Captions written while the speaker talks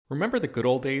Remember the good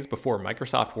old days before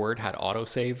Microsoft Word had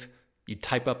autosave? You'd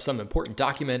type up some important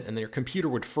document and then your computer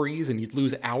would freeze and you'd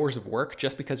lose hours of work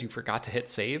just because you forgot to hit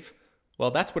save?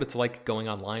 Well, that's what it's like going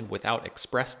online without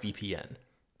ExpressVPN.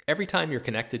 Every time you're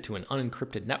connected to an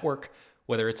unencrypted network,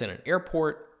 whether it's in an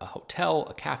airport, a hotel,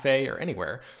 a cafe, or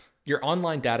anywhere, your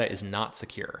online data is not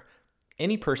secure.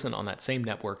 Any person on that same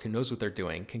network who knows what they're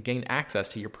doing can gain access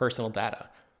to your personal data.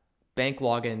 Bank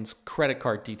logins, credit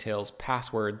card details,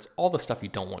 passwords, all the stuff you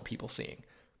don't want people seeing.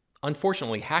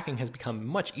 Unfortunately, hacking has become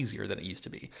much easier than it used to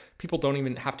be. People don't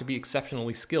even have to be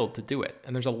exceptionally skilled to do it,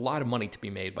 and there's a lot of money to be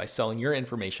made by selling your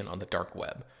information on the dark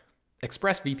web.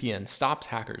 ExpressVPN stops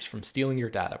hackers from stealing your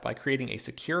data by creating a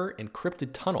secure, encrypted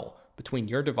tunnel between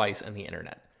your device and the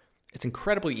internet. It's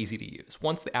incredibly easy to use.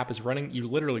 Once the app is running, you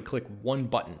literally click one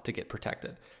button to get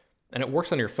protected. And it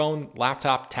works on your phone,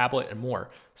 laptop, tablet, and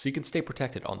more, so you can stay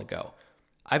protected on the go.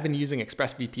 I've been using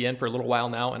ExpressVPN for a little while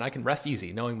now, and I can rest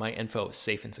easy knowing my info is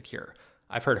safe and secure.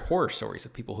 I've heard horror stories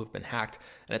of people who've been hacked,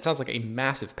 and it sounds like a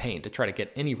massive pain to try to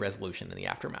get any resolution in the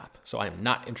aftermath, so I am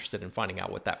not interested in finding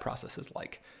out what that process is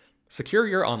like. Secure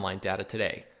your online data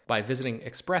today by visiting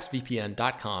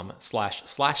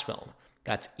expressvpn.com/film.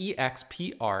 That's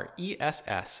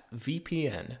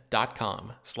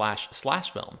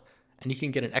expressvpn.com//film. And you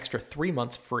can get an extra 3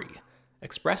 months free.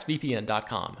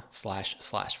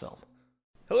 expressvpn.com//film.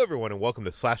 Hello, everyone, and welcome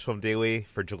to Slash Film Daily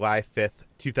for July 5th,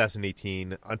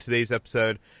 2018. On today's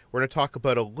episode, we're going to talk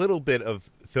about a little bit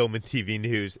of film and TV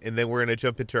news, and then we're going to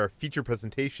jump into our feature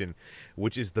presentation,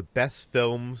 which is the best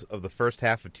films of the first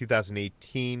half of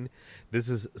 2018. This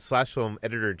is Slash Film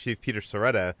Editor-in-Chief Peter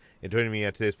Sciretta, and joining me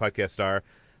on today's podcast are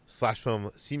Slash Film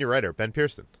Senior Writer Ben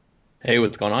Pearson. Hey,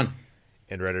 what's going on?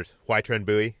 And writers Hoai-Tran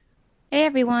Bui. Hey,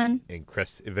 everyone. And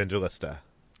Chris Evangelista.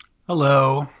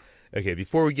 Hello. Okay,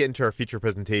 before we get into our feature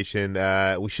presentation,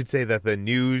 we should say that the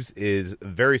news is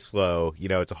very slow. You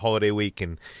know, it's a holiday week,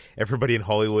 and everybody in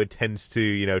Hollywood tends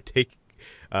to, take,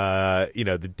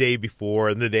 the day before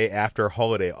and the day after a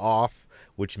holiday off,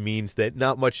 which means that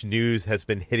not much news has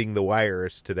been hitting the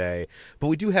wires today. But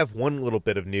we do have one little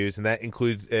bit of news, and that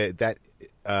includes,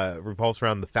 revolves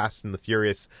around the Fast and the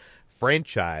Furious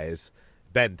franchise.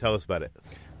 Ben, tell us about it.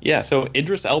 Yeah, so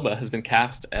Idris Elba has been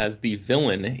cast as the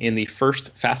villain in the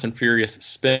first Fast and Furious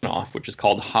spin-off, which is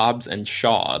called Hobbs and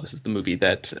Shaw. This is the movie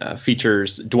that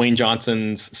features Dwayne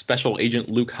Johnson's Special Agent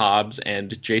Luke Hobbs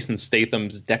and Jason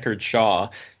Statham's Deckard Shaw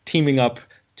teaming up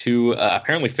to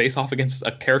apparently face off against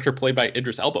a character played by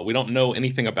Idris Elba. We don't know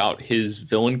anything about his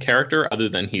villain character other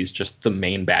than he's just the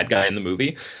main bad guy in the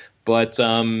movie. But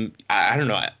I don't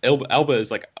know. Elba is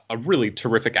like a really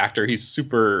terrific actor. He's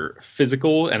super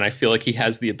physical, and I feel like he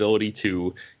has the ability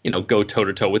to, go toe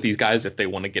to toe with these guys. If they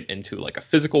want to get into like a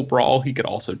physical brawl, he could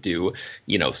also do,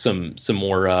 some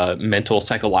more mental,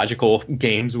 psychological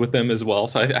games with them as well.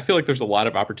 So I feel like there's a lot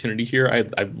of opportunity here.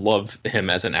 I love him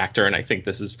as an actor, and I think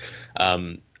this is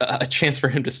a chance for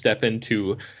him to step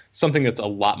into something that's a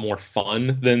lot more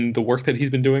fun than the work that he's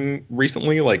been doing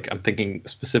recently. Like, I'm thinking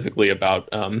specifically about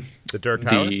The Dark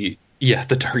Tower? The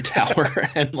Dark Tower.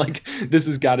 And like, this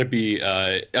has got to be,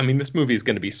 this movie is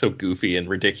going to be so goofy and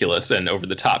ridiculous and over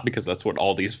the top because that's what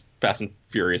all these Fast and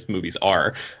Furious movies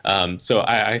are. So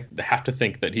I have to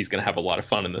think that he's going to have a lot of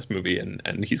fun in this movie,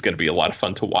 and he's going to be a lot of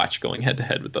fun to watch going head to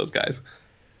head with those guys.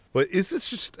 But is this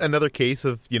just another case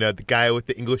of, the guy with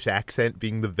the English accent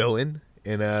being the villain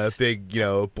in a big,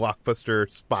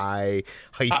 blockbuster spy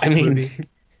heist movie?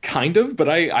 Kind of, but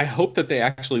I hope that they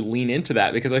actually lean into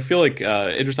that, because I feel like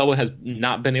Idris Elba has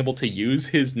not been able to use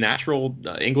his natural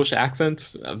English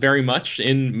accent very much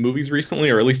in movies recently,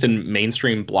 or at least in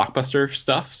mainstream blockbuster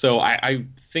stuff. So I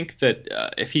think that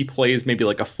if he plays maybe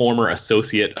like a former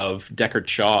associate of Deckard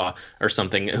Shaw or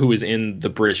something who is in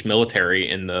the British military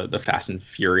in the Fast and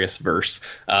Furious verse,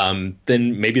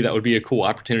 then maybe that would be a cool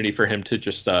opportunity for him to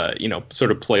just sort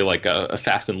of play like a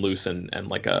fast and loose and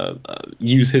like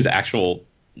use his actual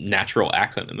natural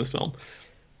accent in this film.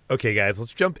 Okay, guys,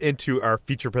 let's jump into our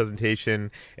feature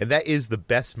presentation, and that is the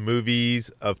best movies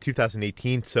of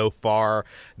 2018 so far.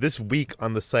 This week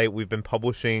on the site, we've been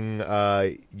publishing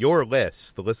your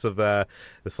list, the list of the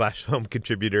Slash Film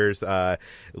contributors,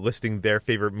 listing their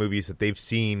favorite movies that they've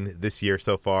seen this year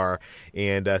so far.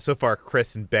 And so far,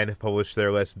 Chris and Ben have published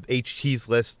their list. HT's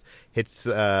list hits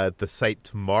the site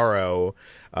tomorrow,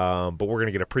 but we're going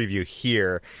to get a preview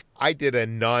here. I did a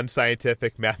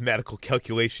non-scientific mathematical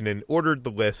calculation and ordered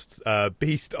the list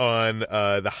based on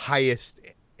the highest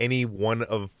any one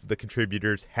of the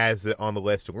contributors has it on the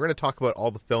list. And we're going to talk about all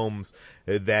the films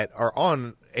that are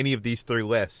on any of these three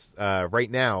lists right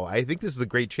now. I think this is a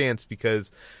great chance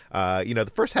because,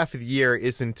 the first half of the year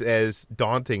isn't as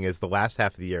daunting as the last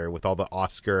half of the year with all the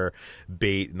Oscar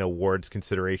bait and awards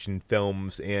consideration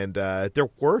films. And there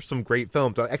were some great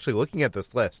films. Actually, looking at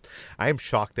this list, I am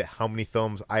shocked at how many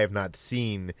films I have not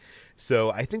seen.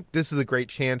 So I think this is a great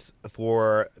chance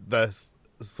for the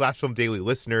Slash Film Daily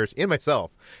listeners and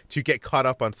myself to get caught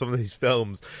up on some of these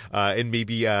films and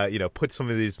maybe put some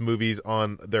of these movies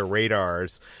on their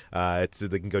radars so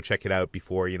they can go check it out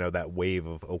before that wave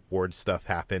of award stuff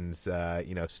happens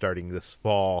starting this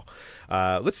fall.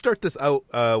 Let's start this out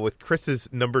with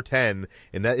Chris's number 10,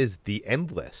 and that is The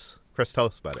Endless. Chris, tell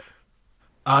us about it.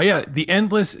 The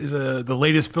Endless is the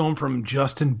latest film from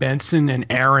Justin Benson and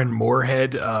Aaron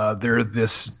Moorhead. They're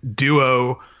this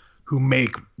duo who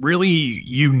make really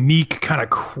unique, kind of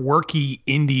quirky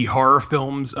indie horror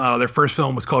films. Their first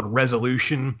film was called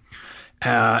Resolution,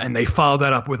 and they followed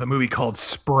that up with a movie called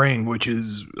Spring, which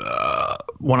is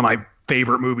one of my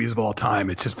favorite movies of all time.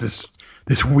 It's just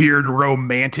this weird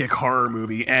romantic horror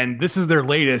movie, and this is their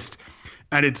latest.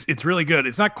 And it's really good.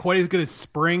 It's not quite as good as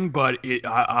Spring, but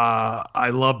I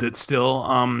loved it still.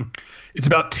 It's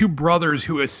about two brothers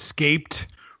who escaped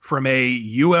from a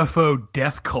UFO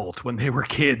death cult when they were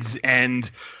kids,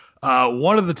 and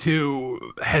one of the two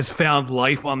has found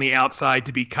life on the outside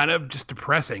to be kind of just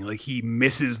depressing. Like, he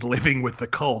misses living with the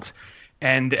cult,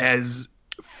 and as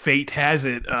fate has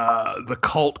it, the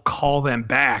cult call them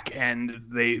back, and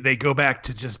they go back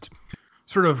to just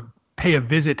sort of pay a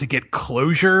visit to get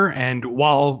closure. And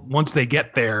once they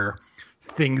get there,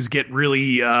 things get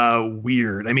really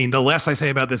weird. I mean, the less I say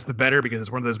about this, the better, because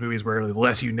it's one of those movies where the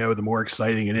less you know, the more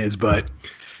exciting it is. But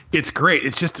it's great.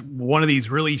 It's just one of these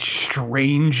really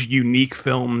strange, unique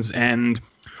films. And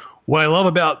what I love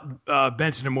about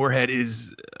Benson and Moorhead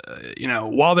is,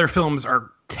 while their films are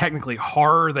technically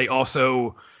horror, they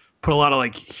also put a lot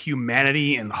of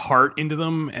humanity and heart into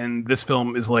them. And this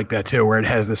film is like that too, where it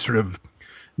has this sort of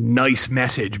nice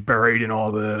message buried in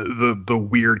all the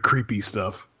weird, creepy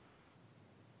stuff.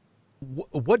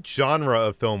 What genre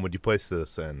of film would you place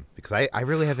this in? Because I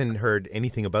really haven't heard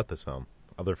anything about this film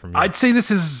other from you. I'd say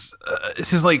this is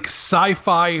like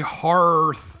sci-fi,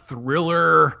 horror,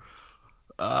 thriller,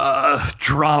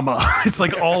 drama. It's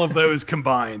like all of those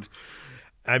combined.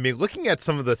 I mean, looking at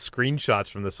some of the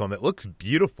screenshots from this film, it looks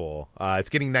beautiful. It's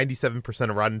getting 97%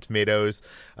 of Rotten Tomatoes,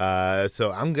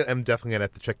 so I'm definitely going to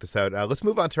have to check this out. Let's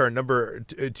move on to our number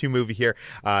 2 movie here.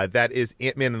 That is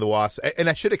Ant-Man and the Wasp. And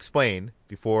I should explain,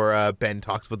 before Ben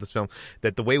talks about this film,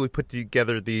 that the way we put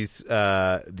together these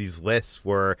lists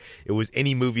were, it was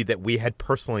any movie that we had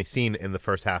personally seen in the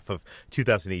first half of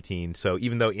 2018. So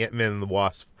even though Ant-Man and the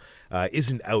Wasp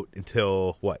isn't out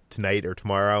until, tonight or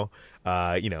tomorrow,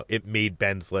 it made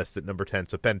Ben's list at number 10.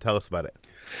 So Ben, tell us about it.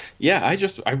 Yeah,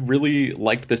 I really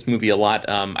liked this movie a lot.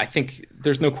 I think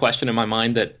there's no question in my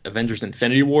mind that Avengers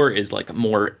Infinity War is a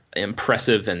more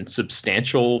impressive and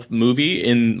substantial movie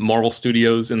in Marvel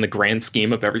Studios in the grand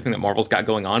scheme of everything that Marvel's got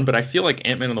going on. But I feel like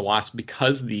Ant-Man and the Wasp,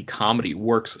 because the comedy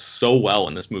works so well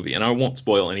in this movie, and I won't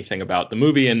spoil anything about the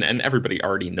movie, and everybody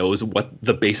already knows what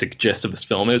the basic gist of this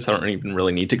film is. I don't even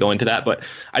really need to go into that, but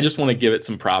I just want to give it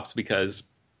some props because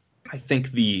I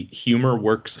think the humor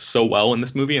works so well in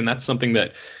this movie, and that's something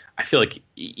that I feel like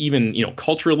even,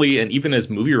 culturally and even as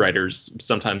movie writers,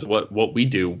 sometimes what we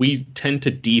do, we tend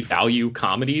to devalue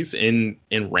comedies in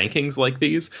rankings like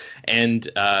these. And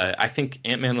I think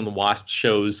Ant-Man and the Wasp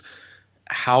shows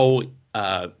how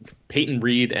Peyton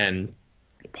Reed and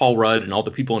Paul Rudd and all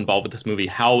the people involved with this movie,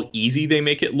 how easy they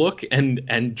make it look,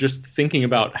 and just thinking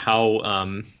about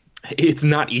how it's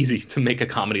not easy to make a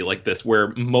comedy like this where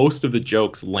most of the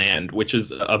jokes land, which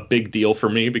is a big deal for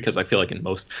me because I feel like in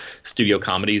most studio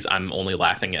comedies, I'm only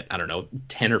laughing at,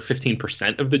 10 or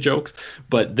 15% of the jokes.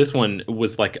 But this one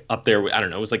was up there.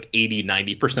 It was 80,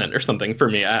 90% or something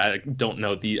for me. I don't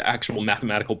know the actual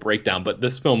mathematical breakdown, but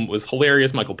this film was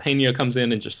hilarious. Michael Pena comes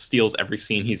in and just steals every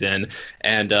scene he's in.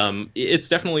 And it's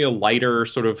definitely a lighter,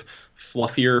 sort of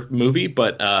fluffier movie.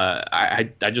 But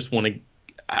I just want to,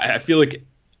 I feel like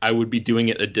I would be doing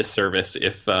it a disservice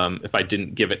if I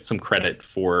didn't give it some credit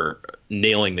for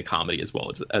nailing the comedy as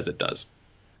well as it does.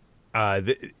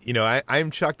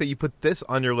 I'm shocked that you put this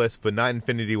on your list, but not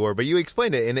Infinity War. But you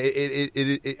explained it,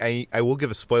 and I will give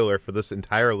a spoiler for this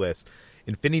entire list.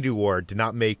 Infinity War did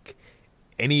not make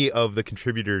any of the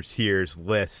contributors here's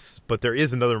lists, but there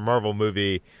is another Marvel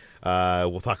movie.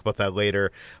 We'll talk about that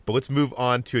later. But let's move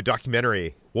on to a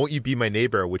documentary, Won't You Be My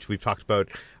Neighbor, which we've talked about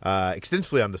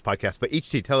extensively on this podcast. But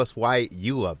HT, tell us why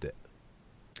you loved it.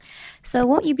 So,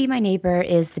 Won't You Be My Neighbor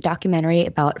is the documentary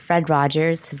about Fred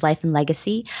Rogers, his life and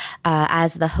legacy,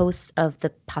 as the host of the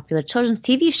popular children's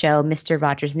TV show, Mr.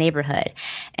 Rogers' Neighborhood.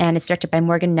 And it's directed by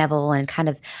Morgan Neville and kind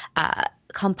of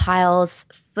compiles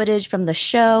footage from the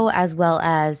show as well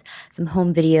as some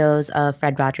home videos of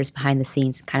Fred Rogers behind the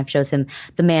scenes, kind of shows him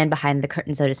the man behind the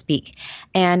curtain, so to speak.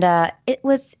 And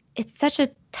it's such a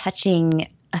touching,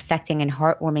 affecting, and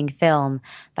heartwarming film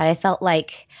that I felt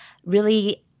like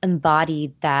really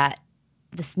embodied that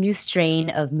this new strain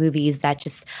of movies that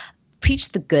just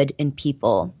preach the good in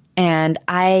people. And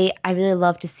I really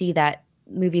love to see that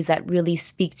movies that really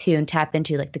speak to and tap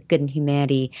into like the good in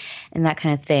humanity and that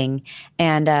kind of thing.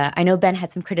 And I know Ben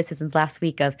had some criticisms last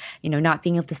week of, not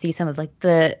being able to see some of like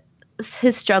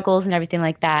his struggles and everything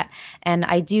like that. And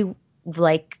I do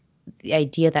like the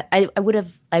idea that I would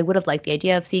have liked the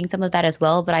idea of seeing some of that as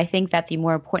well. But I think that the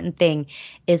more important thing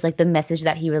is like the message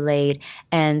that he relayed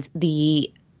and the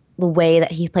way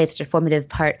that he played such a formative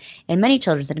part in many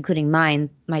children's, including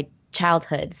mine, my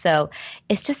childhood. So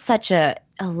it's just such a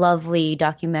lovely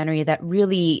documentary that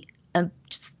really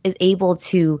just is able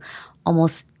to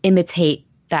almost imitate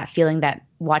that feeling that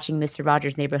watching Mr.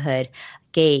 Rogers' Neighborhood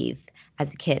gave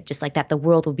as a kid, just like that the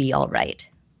world will be all right.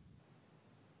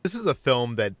 This is a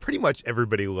film that pretty much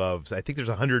everybody loves. I think there's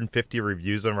 150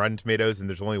 reviews on Rotten Tomatoes, and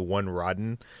there's only one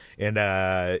rotten. And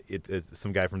it's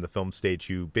some guy from the Film Stage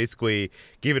who basically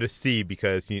gave it a C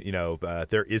because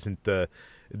there isn't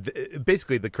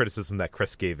basically the criticism that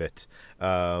Chris gave it.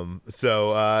 I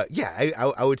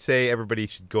would say everybody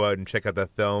should go out and check out that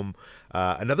film.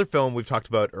 Another film we've talked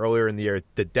about earlier in the year,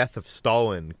 The Death of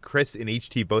Stalin. Chris and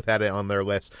HT both had it on their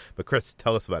list, but Chris,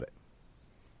 tell us about it.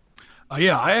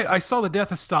 I saw The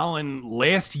Death of Stalin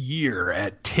last year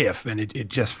at TIFF, and it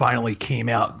just finally came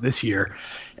out this year.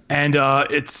 And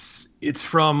it's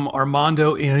from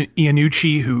Armando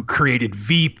Iannucci, who created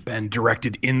Veep and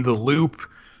directed In the Loop.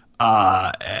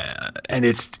 And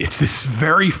it's this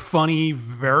very funny,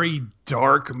 very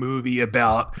dark movie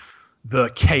about the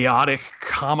chaotic,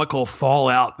 comical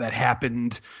fallout that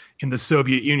happened in the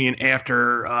Soviet Union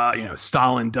after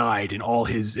Stalin died and all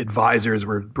his advisors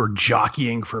were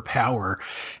jockeying for power.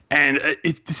 And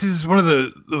this is one of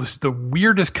the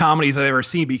weirdest comedies I've ever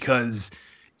seen because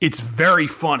it's very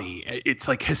funny. It's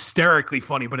like hysterically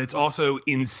funny, but it's also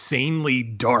insanely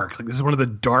dark. Like, this is one of the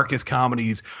darkest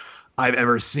comedies I've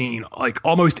ever seen. Like,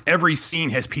 almost every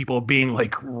scene has people being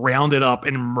like rounded up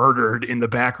and murdered in the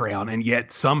background, and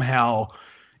yet somehow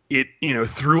it,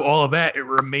 through all of that, it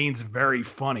remains very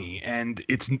funny. And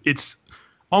it's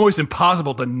almost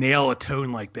impossible to nail a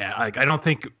tone like that. Like, I don't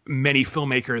think many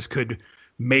filmmakers could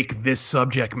make this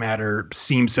subject matter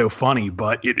seem so funny,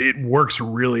 but it works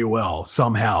really well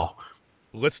somehow.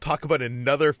 Let's talk about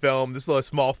another film. This is a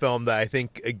small film that I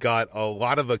think got a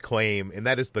lot of acclaim, and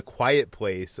that is The Quiet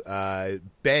Place.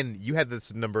 Ben, you had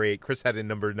this at number 8. Chris had it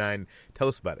number 9. Tell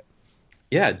us about it.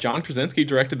 Yeah, John Krasinski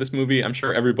directed this movie. I'm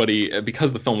sure everybody,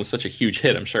 because the film was such a huge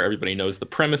hit, I'm sure everybody knows the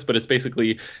premise, but it's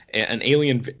basically an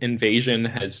alien invasion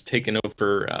has taken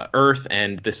over Earth,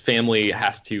 and this family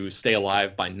has to stay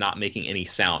alive by not making any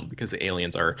sound because the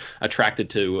aliens are attracted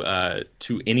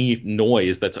to any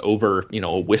noise that's over,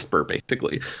 a whisper,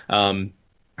 basically.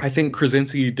 I think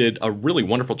Krasinski did a really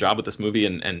wonderful job with this movie,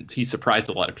 and he surprised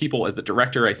a lot of people as the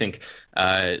director. I think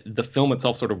the film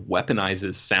itself sort of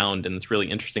weaponizes sound in this really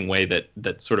interesting way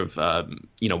that sort of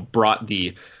brought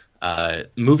the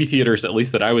movie theaters, at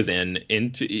least that I was in,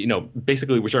 into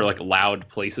basically, which are like loud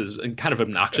places and kind of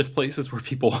obnoxious places where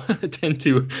people tend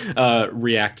to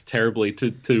react terribly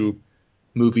to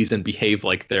movies and behave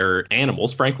like they're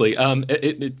animals. Frankly,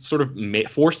 it sort of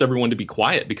forced everyone to be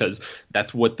quiet because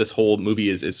that's what this whole movie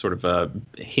is sort of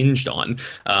hinged on.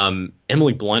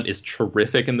 Emily Blunt is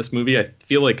terrific in this movie. I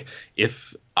feel like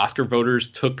if Oscar voters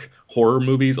took horror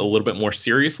movies a little bit more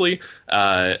seriously,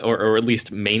 or at least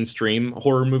mainstream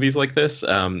horror movies like this,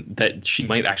 that she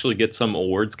might actually get some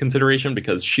awards consideration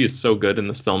because she is so good in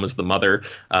this film as the mother.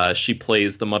 She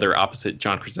plays the mother opposite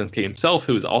John Krasinski himself,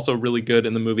 who is also really good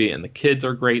in the movie, and the kids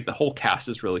are great. The whole cast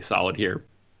is really solid here.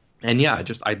 And yeah,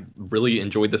 I really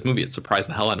enjoyed this movie. It surprised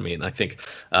the hell out of me. And I think,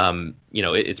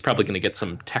 it's probably going to get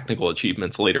some technical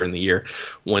achievements later in the year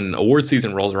when award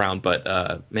season rolls around.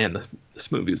 But man,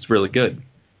 this movie is really good.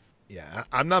 Yeah,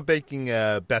 I'm not making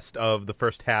a best of the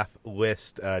first half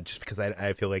list just because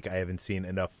I feel like I haven't seen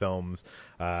enough films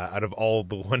out of all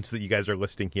the ones that you guys are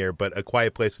listing here. But A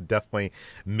Quiet Place would definitely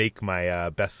make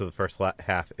my best of the first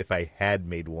half if I had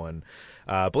made one.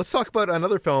 But let's talk about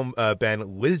another film,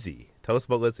 Ben, Lizzie. Tell us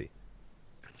about Lizzie.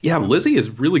 Yeah, Lizzie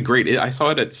is really great. I saw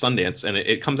it at Sundance, and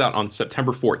it comes out on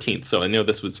September 14th. So I know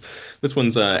this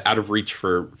one's out of reach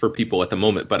for people at the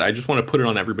moment, but I just want to put it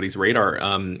on everybody's radar.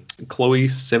 Chloe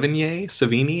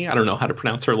Sevigny, I don't know how to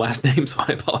pronounce her last name, so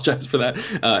I apologize for that.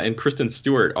 And Kristen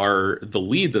Stewart are the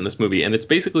leads in this movie, and it's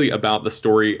basically about the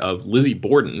story of Lizzie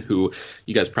Borden, who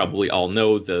you guys probably all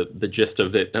know. The gist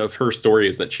of her story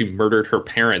is that she murdered her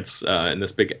parents in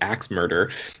this big axe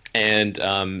murder. And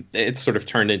it's sort of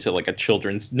turned into like a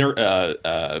children's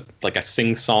like a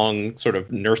sing-song sort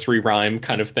of nursery rhyme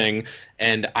kind of thing.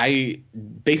 And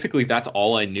that's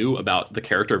all I knew about the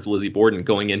character of Lizzie Borden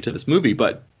going into this movie.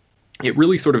 But it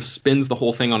really sort of spins the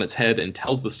whole thing on its head and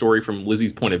tells the story from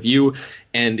Lizzie's point of view.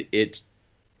 And it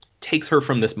takes her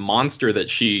from this monster that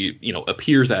she,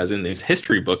 appears as in these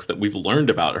history books that we've learned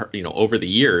about her, over the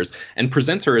years, and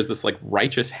presents her as this like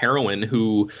righteous heroine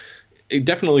who it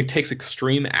definitely takes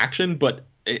extreme action, but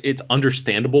it's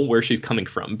understandable where she's coming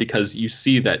from, because you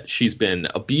see that she's been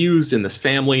abused in this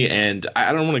family. And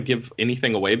I don't want to give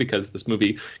anything away because this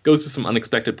movie goes to some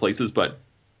unexpected places, but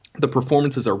the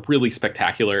performances are really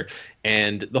spectacular.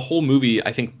 And the whole movie,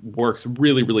 I think, works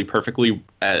really, really perfectly,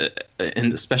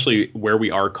 and especially where we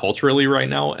are culturally right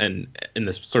now and in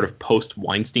this sort of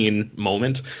post-Weinstein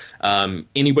moment.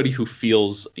 Anybody who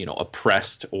feels,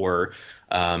 oppressed or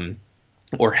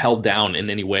held down in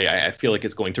any way, I feel like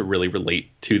it's going to really relate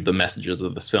to the messages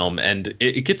of this film. And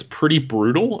it gets pretty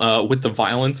brutal with the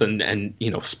violence and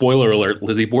spoiler alert,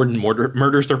 Lizzie Borden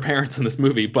murders her parents in this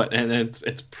movie, and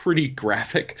it's pretty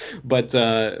graphic, but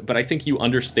I think you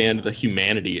understand the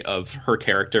humanity of her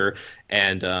character.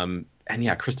 And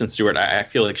yeah, Kristen Stewart, I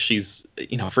feel like she's,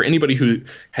 for anybody who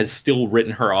has still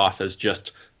written her off as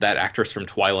just that actress from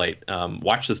Twilight,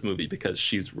 watch this movie because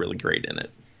she's really great in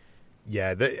it.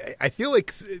 Yeah, I feel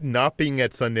like not being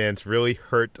at Sundance really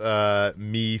hurt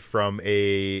me from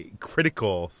a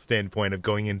critical standpoint of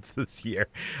going into this year.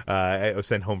 I was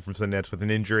sent home from Sundance with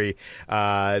an injury,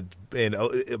 and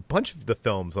a bunch of the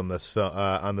films on this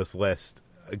list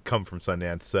come from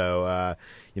Sundance. So,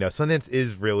 Sundance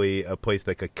is really a place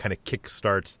that kind of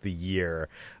kickstarts the year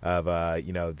of,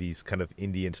 these kind of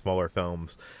indie and smaller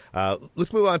films.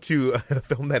 Let's move on to a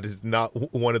film that is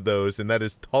not one of those, and that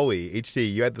is Tully.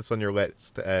 HT, you had this on your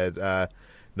list at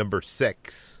number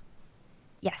 6.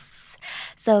 Yes.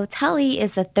 So Tully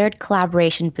is the third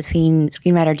collaboration between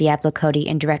screenwriter Diablo Cody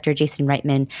and director Jason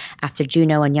Reitman after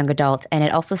Juno and Young Adult, and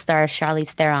it also stars Charlize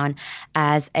Theron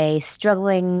as a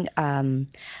struggling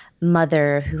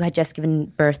mother who had just given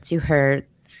birth to her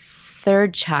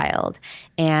third child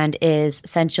and is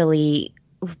essentially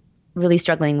really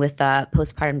struggling with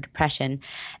postpartum depression.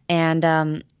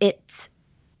 And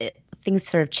things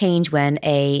sort of change when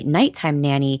a nighttime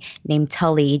nanny named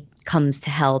Tully comes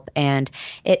to help, and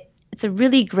it's a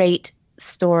really great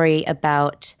story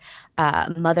about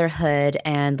motherhood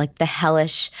and like the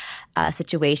hellish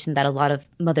situation that a lot of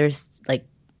mothers like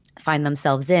find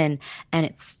themselves in. And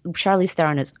it's Charlize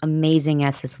Theron is amazing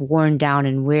as this worn down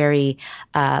and weary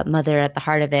mother at the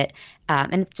heart of it.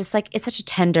 And it's just like, it's such a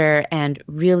tender and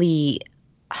really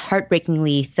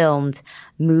heartbreakingly filmed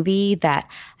movie that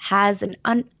has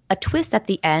a twist at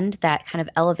the end that kind of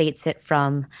elevates it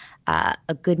from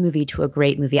a good movie to a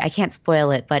great movie. I can't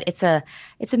spoil it, but it's a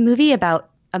movie about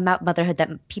motherhood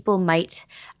that people might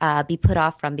be put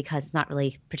off from because it's not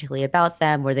really particularly about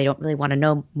them, or they don't really want to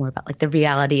know more about like the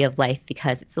reality of life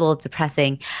because it's a little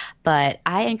depressing. But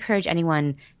I encourage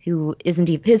anyone who isn't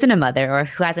a mother or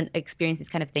who hasn't experienced these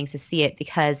kind of things to see it,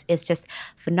 because it's just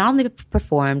phenomenally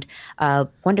performed,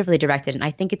 wonderfully directed, and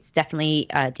I think it's definitely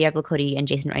Diablo Cody and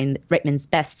Jason Reitman's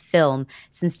best film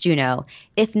since Juno,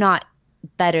 if not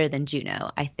better than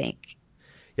Juno, I think.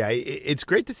 Yeah, it's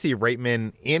great to see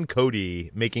Reitman and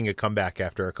Cody making a comeback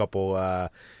after a couple,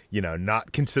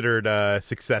 not considered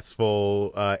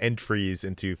successful entries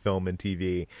into film and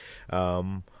TV.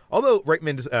 Although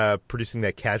Reitman's producing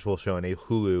that Casual show on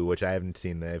Hulu, which I haven't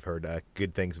seen. I've heard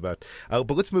good things about.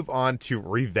 But let's move on to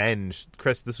Revenge.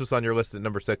 Chris, this was on your list at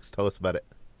number 6. Tell us about it.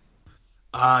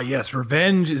 Yes,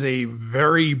 Revenge is a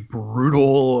very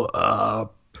brutal,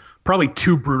 probably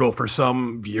too brutal for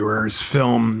some viewers,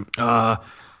 film.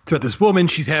 It's about this woman.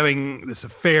 She's having this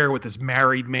affair with this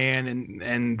married man,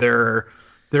 and they're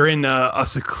in a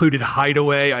secluded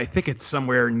hideaway. I think it's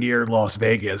somewhere near Las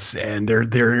Vegas, and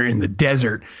they're in the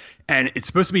desert, and it's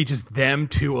supposed to be just them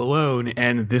two alone.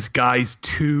 And this guy's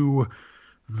two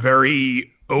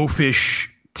very oafish,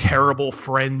 terrible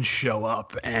friends show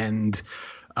up and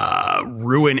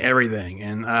ruin everything.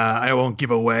 And I won't give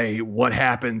away what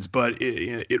happens, but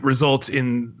it results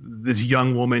in this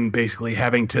young woman basically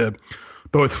having to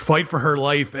both fight for her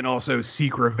life and also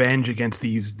seek revenge against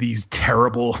these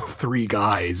terrible three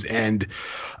guys. And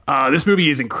this movie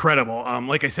is incredible.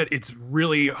 Like I said, it's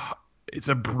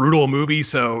a brutal movie,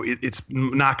 so it's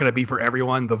not going to be for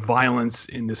everyone. The violence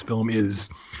in this film is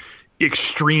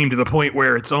extreme to the point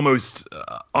where it's almost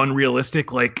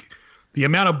unrealistic. Like, the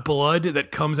amount of blood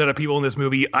that comes out of people in this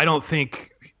movie, I don't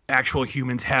think actual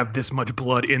humans have this much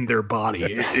blood in their body.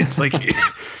 It's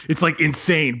like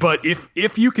insane. But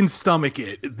if you can stomach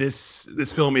it, this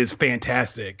film is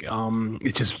fantastic.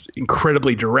 It's just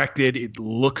incredibly directed. It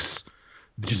looks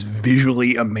just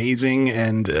visually amazing,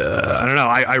 and I don't know.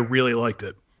 I really liked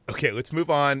it. Okay, let's move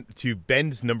on to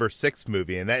Ben's number 6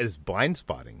 movie, and that is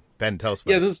Blindspotting. Ben, tell us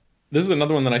about it. This is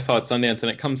another one that I saw at Sundance, and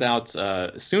it comes out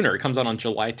sooner. It comes out on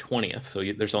July 20th, so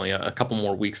there's only a couple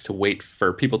more weeks to wait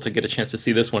for people to get a chance to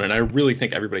see this one. And I really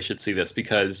think everybody should see this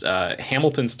because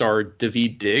Hamilton star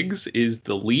Daveed Diggs is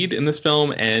the lead in this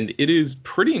film, and it is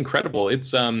pretty incredible.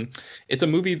 It's a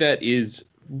movie that is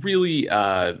really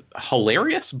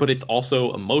hilarious, but it's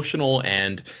also emotional,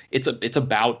 and it's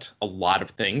about a lot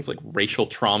of things like racial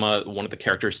trauma. One of the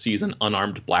characters sees an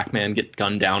unarmed black man get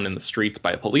gunned down in the streets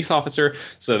by a police officer,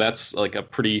 so that's like a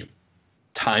pretty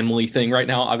timely thing right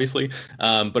now, obviously.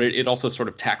 But it also sort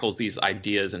of tackles these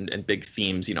ideas and big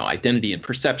themes, identity and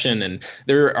perception. And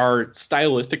there are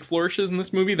stylistic flourishes in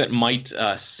this movie that might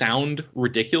sound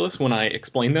ridiculous when I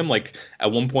explain them. Like,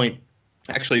 at one point,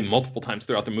 actually multiple times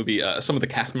throughout the movie, some of the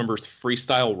cast members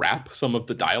freestyle rap some of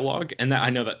the dialogue, and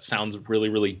I know that sounds really,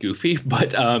 really goofy,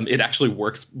 but it actually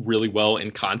works really well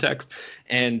in context.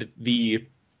 And the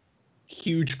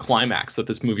huge climax that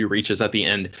this movie reaches at the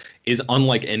end is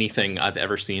unlike anything I've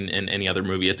ever seen in any other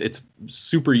movie. It's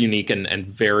super unique and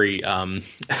very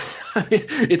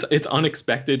it's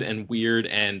unexpected and weird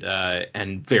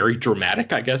and very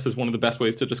dramatic, I guess, is one of the best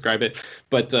ways to describe it.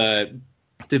 But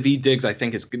Daveed Diggs, I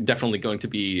think, is definitely going to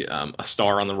be a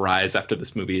star on the rise after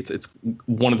this movie. It's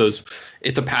one of those.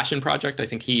 It's a passion project. I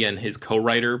think he and his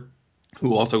co-writer,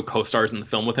 who also co-stars in the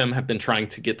film with him, have been trying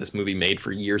to get this movie made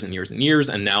for years and years and years.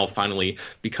 And now, finally,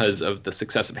 because of the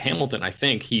success of Hamilton, I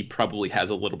think he probably has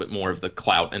a little bit more of the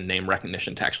clout and name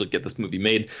recognition to actually get this movie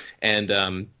made. And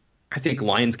I think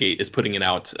Lionsgate is putting it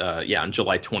out, on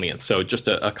July 20th. So just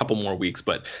a couple more weeks.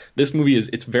 But this movie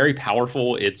it's very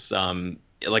powerful. It's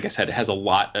like I said, it has a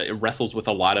lot. It wrestles with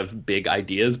a lot of big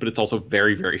ideas, but it's also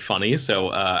very, very funny. So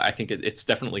I think it's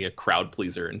definitely a crowd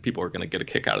pleaser, and people are going to get a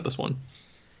kick out of this one.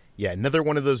 Yeah, another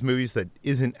one of those movies that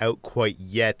isn't out quite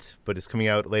yet, but is coming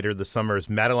out later this summer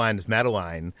is Madeline is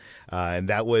Madeline, and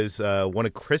that was one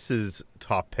of Chris's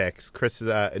top picks. Chris,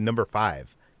 number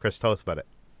 5. Chris, tell us about it.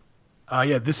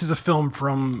 This is a film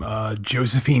from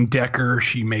Josephine Decker.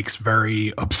 She makes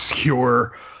very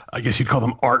obscure, I guess you'd call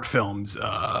them art films.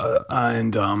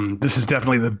 And this is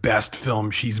definitely the best film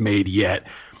she's made yet.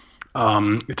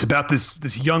 It's about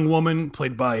this young woman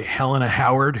played by Helena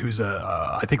Howard, who's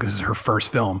I think this is her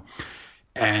first film.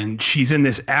 And she's in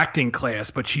this acting class,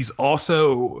 but she's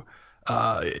also,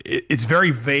 it's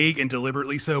very vague and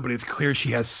deliberately so, but it's clear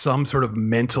she has some sort of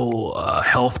mental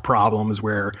health problems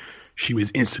where she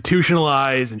was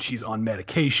institutionalized and she's on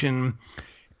medication,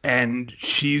 and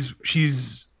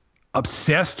she's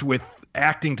obsessed with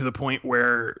acting to the point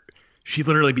where she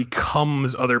literally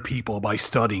becomes other people by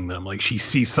studying them. Like, she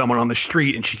sees someone on the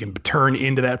street and she can turn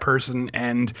into that person.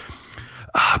 And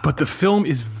but the film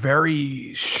is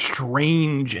very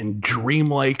strange and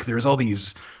dreamlike. There's all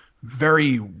these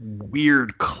very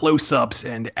weird close-ups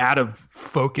and out of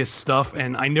focus stuff.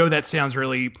 And I know that sounds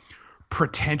really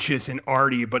pretentious and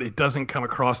arty, but it doesn't come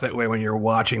across that way when you're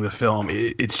watching the film.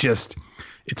 It's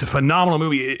a phenomenal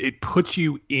movie. It puts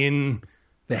you in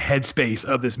the headspace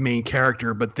of this main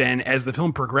character, but then as the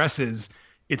film progresses,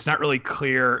 it's not really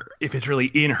clear if it's really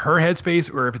in her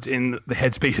headspace or if it's in the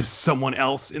headspace of someone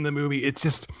else in the movie. It's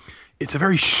a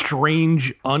very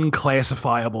strange,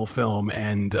 unclassifiable film,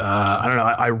 and I don't know,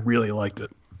 I really liked it.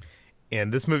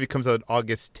 And this movie comes out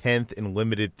August 10th in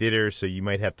limited theaters, so you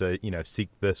might have to, seek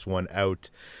this one out.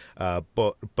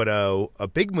 But a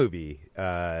big movie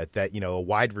that, a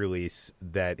wide release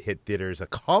that hit theaters, a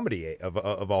comedy of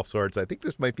all sorts. I think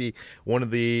this might be one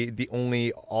of the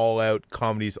only all-out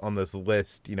comedies on this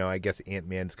list. I guess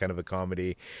Ant-Man's kind of a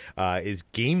comedy. Is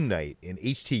Game Night. And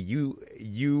HT,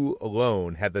 you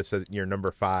alone had this as your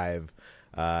number 5.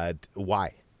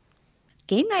 Why?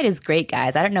 Game Night is great,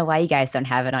 guys. I don't know why you guys don't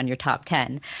have it on your top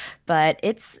 10, but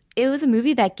it was a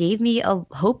movie that gave me a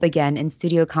hope again in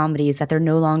studio comedies, that they're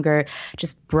no longer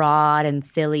just broad and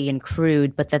silly and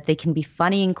crude, but that they can be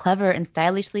funny and clever and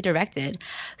stylishly directed.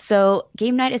 So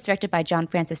Game Night is directed by John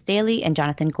Francis Daley and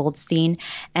Jonathan Goldstein,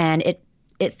 and it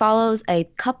it follows a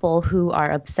couple who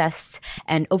are obsessed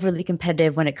and overly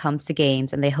competitive when it comes to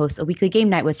games, and they host a weekly game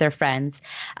night with their friends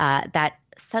that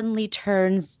suddenly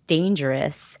turns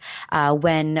dangerous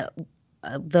when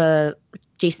the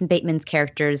Jason Bateman's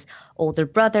character's older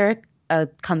brother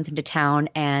comes into town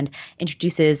and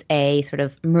introduces a sort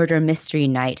of murder mystery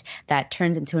night that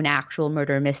turns into an actual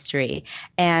murder mystery.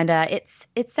 And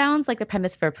it sounds like the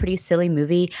premise for a pretty silly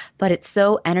movie, but it's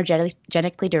so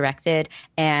energetically directed.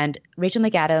 And Rachel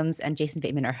McAdams and Jason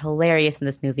Bateman are hilarious in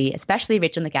this movie, especially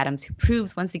Rachel McAdams, who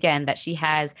proves once again that she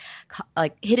has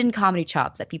like hidden comedy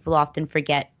chops that people often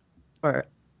forget or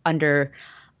under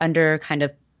kind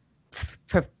of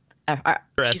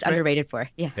she's underrated for.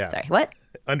 Yeah. Sorry. What?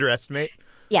 Underestimate?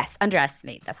 Yes,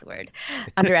 underestimate. That's the word.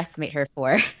 Underestimate her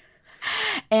for.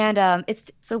 And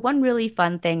it's so one really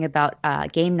fun thing about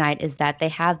game night is that they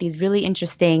have these really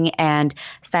interesting and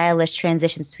stylish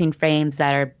transitions between frames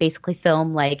that are basically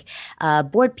film like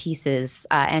board pieces,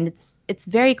 and it's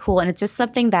very cool, and it's just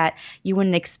something that you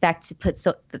wouldn't expect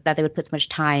to that they would put so much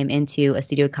time into a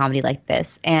studio comedy like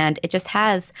this. And it just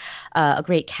has a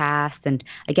great cast, and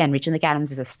again, Rachel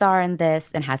McAdams is a star in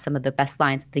this and has some of the best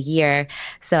lines of the year.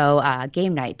 So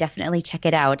game night, definitely check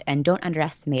it out, and don't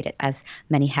underestimate it as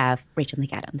many have Rachel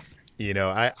McAdams. You know,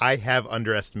 I have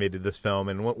underestimated this film,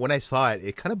 and when I saw it,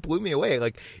 it kind of blew me away.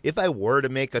 Like, if I were to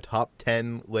make a top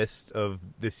 10 list of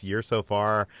this year so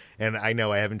far, and I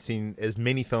know I haven't seen as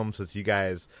many films as you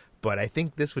guys, but I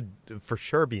think this would for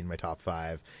sure be in my top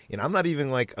 5. And I'm not even,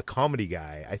 like, a comedy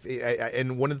guy.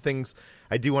 And one of the things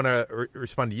I do want to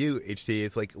respond to you, HT,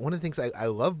 is, like, one of the things I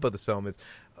love about this film is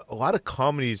a lot of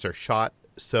comedies are shot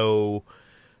so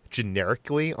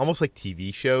generically, almost like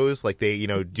TV shows. Like they,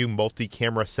 do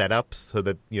multi-camera setups so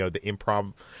that,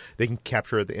 they can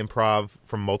capture the improv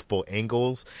from multiple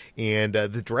angles. And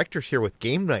the directors here with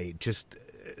Game Night just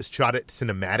shot it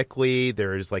cinematically.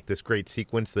 There's like this great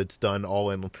sequence that's done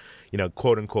all in,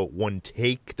 quote unquote, one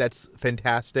take. That's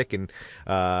fantastic. And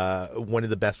one of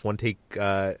the best one take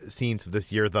scenes of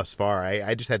this year thus far.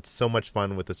 I just had so much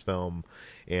fun with this film.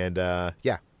 And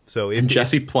yeah. And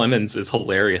Jesse Plemons is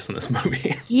hilarious in this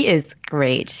movie. He is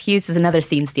great. He is another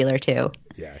scene stealer, too.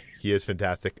 Yeah, he is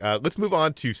fantastic. Let's move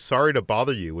on to Sorry to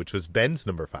Bother You, which was Ben's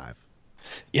number 5.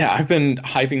 Yeah, I've been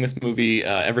hyping this movie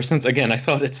ever since. Again, I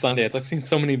saw it at Sundance. I've seen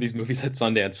so many of these movies at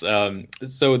Sundance.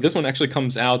 So this one actually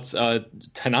comes out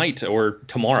tonight or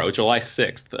tomorrow, July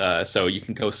 6th. So you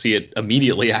can go see it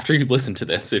immediately after you listen to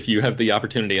this if you have the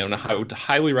opportunity. I would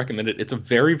highly recommend it. It's a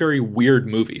very, very weird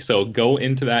movie. So go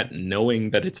into that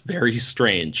knowing that it's very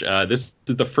strange. This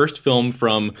is the first film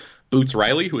from Boots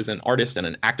Riley, who is an artist and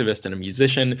an activist and a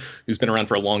musician who's been around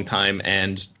for a long time.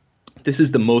 And this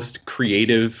is the most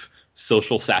creative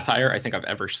social satire I think I've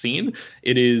ever seen.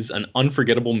 It is an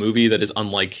unforgettable movie that is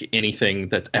unlike anything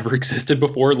that's ever existed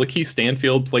before. Lakeith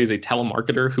Stanfield plays a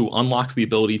telemarketer who unlocks the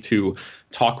ability to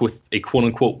talk with a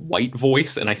quote-unquote white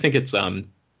voice, and I think it's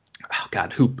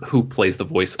who plays the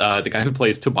voice? The guy who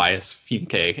plays Tobias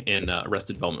Funke in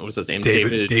Arrested Development. What was his name?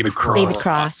 David Cross. David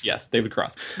Cross. Yes, David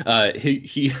Cross.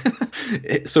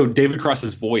 So David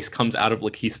Cross's voice comes out of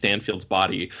Lakeith Stanfield's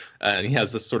body, and he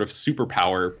has this sort of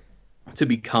superpower to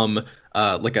become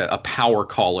like a power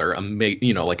caller,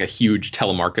 like a huge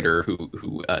telemarketer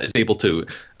who is able to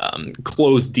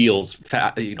close deals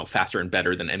faster and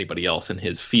better than anybody else in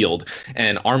his field.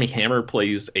 And Armie Hammer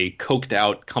plays a coked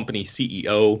out company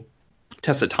CEO.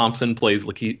 Tessa Thompson plays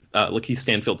Lakeith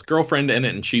Stanfield's girlfriend in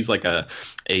it, and she's like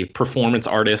a performance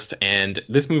artist. And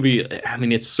this movie, I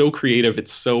mean, it's so creative,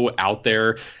 it's so out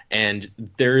there, and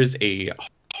there's a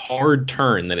hard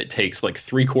turn that it takes like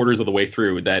 3/4 of the way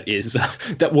through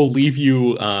that will leave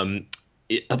you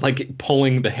like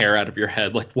pulling the hair out of your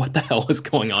head. Like, what the hell is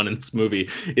going on in this movie?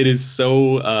 It is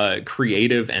so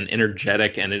creative and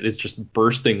energetic, and it is just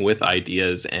bursting with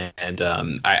ideas. And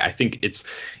I think it's,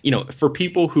 for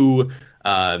people who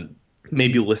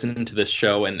maybe listen to this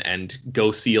show and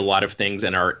go see a lot of things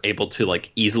and are able to like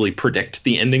easily predict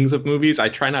the endings of movies. I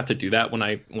try not to do that when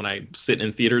I sit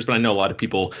in theaters, but I know a lot of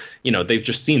people, they've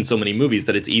just seen so many movies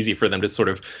that it's easy for them to sort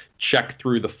of check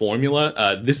through the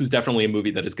formula. This is definitely a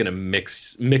movie that is going to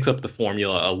mix up the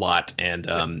formula a lot, and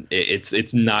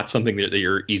it's not something that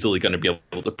you're easily going to be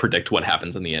able to predict what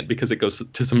happens in the end, because it goes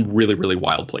to some really, really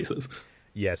wild places.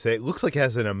 Yes, it looks like it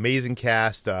has an amazing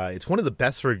cast. It's one of the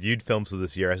best reviewed films of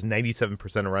this year. It has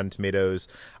 97% of Rotten Tomatoes.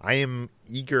 I am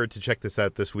eager to check this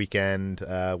out this weekend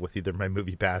with either my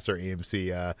Movie Pass or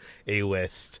AMC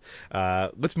A-list.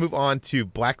 Let's move on to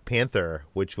Black Panther,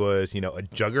 which was, a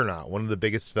juggernaut, one of the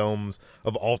biggest films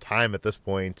of all time at this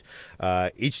point.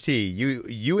 HT,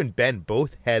 you and Ben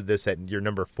both had this at your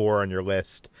number 4 on your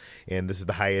list, and this is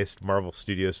the highest Marvel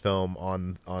Studios film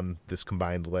on this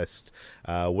combined list.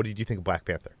 What did you think of Black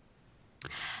Panther?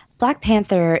 Black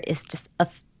Panther is just a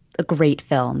great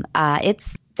film.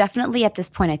 It's definitely at this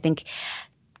point, I think,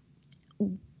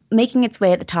 making its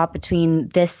way at the top between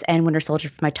this and Winter Soldier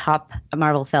for my top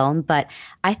Marvel film. But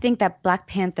I think that Black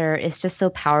Panther is just so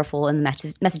powerful in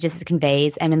the messages it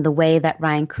conveys, and in the way that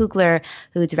Ryan Coogler,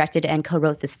 who directed and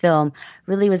co-wrote this film,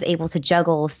 really was able to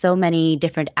juggle so many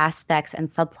different aspects and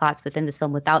subplots within this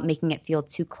film without making it feel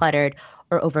too cluttered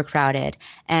or overcrowded.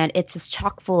 And it's just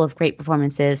chock full of great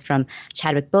performances from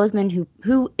Chadwick Boseman,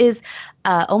 who is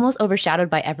almost overshadowed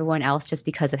by everyone else just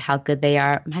because of how good they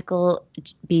are. Michael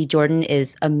B. Jordan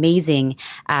is amazing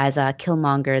as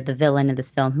Killmonger, the villain in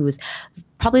this film, who is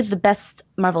probably the best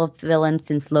Marvel villain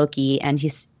since Loki, and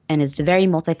is very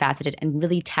multifaceted and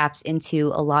really taps into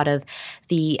a lot of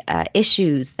the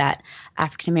issues that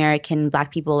African-American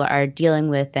Black people are dealing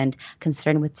with and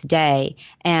concerned with today.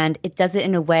 And it does it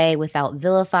in a way without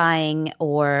vilifying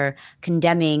or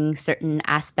condemning certain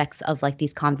aspects of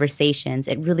these conversations.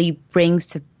 It really brings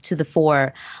to the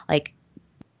fore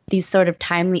these sort of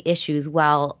timely issues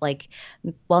while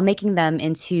making them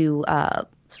into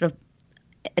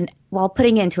while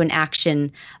putting it into an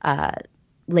action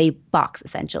lay box,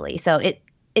 essentially. So it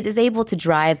is able to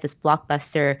drive this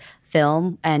blockbuster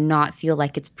film and not feel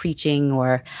like it's preaching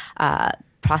or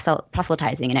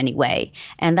proselytizing in any way.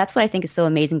 And that's what I think is so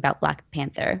amazing about Black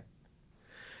Panther.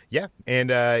 Yeah, and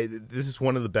this is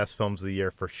one of the best films of the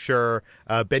year for sure.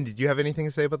 Ben, did you have anything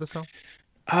to say about this film?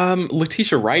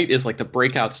 Letitia Wright is the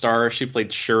breakout star. She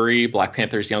played Shuri, Black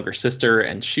Panther's younger sister,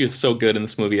 and she is so good in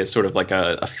this movie as sort of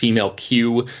a female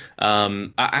Q.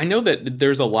 I know that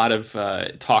there's a lot of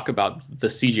talk about the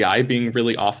CGI being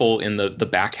really awful in the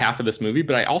back half of this movie,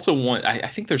 but I also I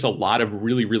think there's a lot of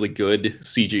really, really good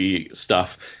CG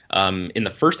stuff in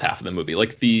the first half of the movie.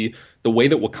 The way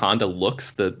that Wakanda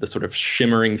looks, the sort of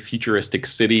shimmering futuristic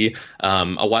city, a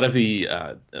lot of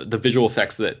the visual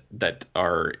effects that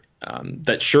are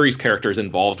that Shuri's character is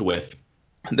involved with.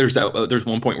 There's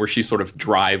one point where she sort of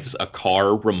drives a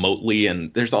car remotely,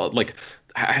 and there's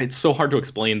it's so hard to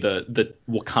explain the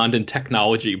Wakandan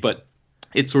technology, but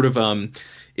it's sort of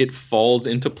it falls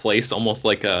into place almost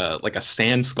like a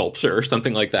sand sculpture or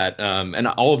something like that. And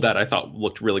all of that I thought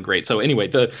looked really great. So anyway,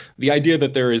 the idea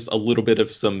that there is a little bit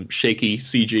of some shaky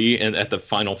CG and at the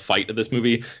final fight of this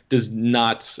movie does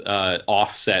not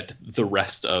offset the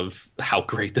rest of how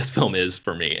great this film is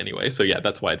for me anyway. So yeah,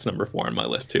 that's why it's number 4 on my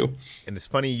list too. And it's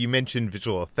funny you mentioned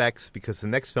visual effects, because the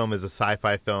next film is a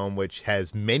sci-fi film which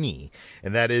has many,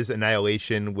 and that is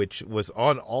Annihilation, which was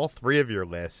on all 3 of your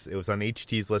lists. It was on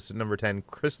HT's list at number 10,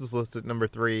 Chris's list at number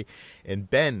 3, and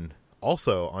Ben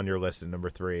also on your list at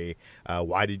number 3.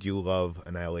 Why did you love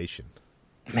Annihilation?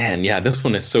 Man, yeah, this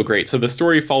one is so great. So the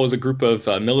story follows a group of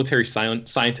military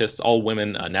scientists, all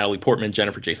women, Natalie Portman,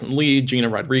 Jennifer Jason Leigh, Gina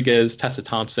Rodriguez, Tessa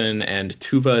Thompson, and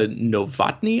Tuva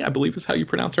Novotny, I believe is how you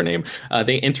pronounce her name.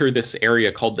 They enter this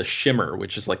area called the Shimmer,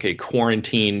 which is a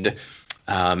quarantined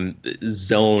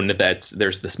zone that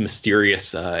there's this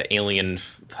mysterious alien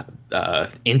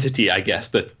entity, I guess,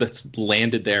 that's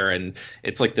landed there, and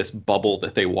it's this bubble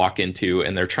that they walk into,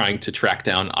 and they're trying to track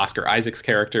down Oscar Isaac's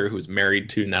character, who's married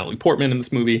to Natalie Portman in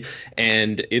this movie.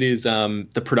 And it is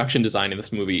the production design in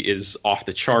this movie is off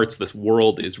the charts. This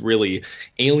world is really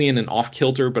alien and off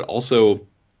kilter, but also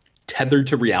tethered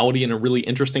to reality in a really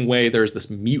interesting way. There's this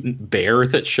mutant bear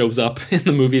that shows up in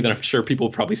the movie that I'm sure people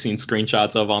have probably seen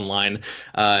screenshots of online.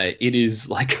 It is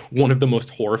one of the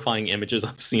most horrifying images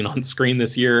I've seen on screen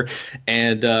this year.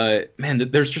 And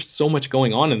man, there's just so much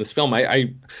going on in this film.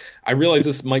 I realize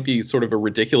this might be sort of a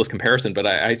ridiculous comparison, but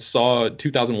I saw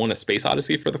 2001: A Space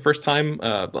Odyssey for the first time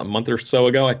a month or so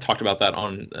ago. I talked about that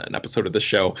on an episode of this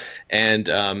show. And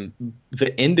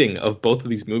the ending of both of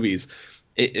these movies,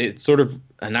 it sort of,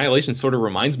 Annihilation sort of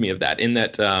reminds me of that, in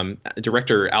that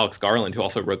director Alex Garland, who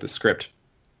also wrote the script,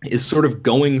 is sort of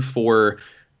going for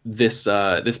this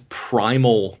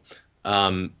primal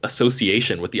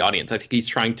association with the audience. I think he's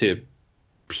trying to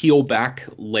peel back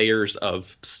layers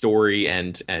of story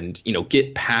and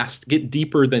get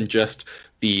deeper than just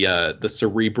the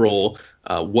cerebral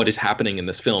what is happening in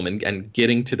this film, and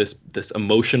getting to this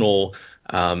emotional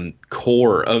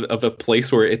core of a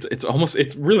place where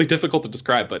it's really difficult to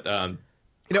describe, but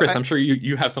Chris, I'm sure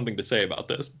you have something to say about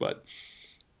this, but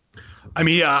I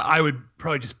mean, I would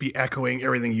probably just be echoing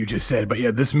everything you just said, but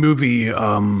yeah, this movie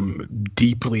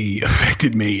deeply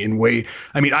affected me in way.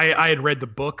 I mean, I had read the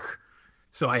book,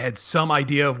 so I had some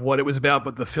idea of what it was about,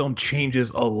 but the film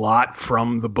changes a lot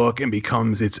from the book and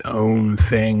becomes its own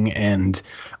thing. And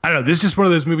I don't know, this is just one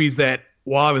of those movies that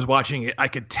while I was watching it, I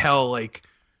could tell, like,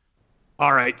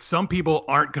 all right, some people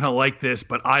aren't going to like this,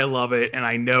 but I love it. And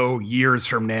I know years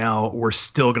from now, we're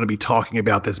still going to be talking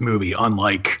about this movie,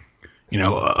 unlike,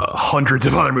 hundreds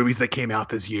of other movies that came out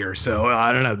this year. So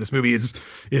I don't know. This movie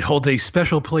it holds a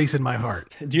special place in my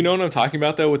heart. Do you know what I'm talking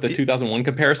about, though, with the 2001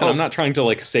 comparison? I'm not trying to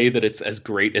like say that it's as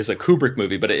great as a Kubrick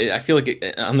movie, but I feel like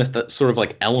on this that sort of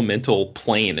like elemental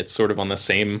plane, it's sort of on the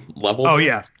same level. Oh,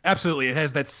 yeah, absolutely. It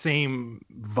has that same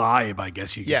vibe, I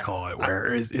guess you could call it,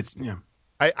 where it's.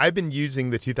 I've been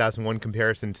using the 2001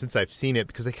 comparison since I've seen it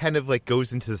because it kind of like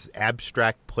goes into this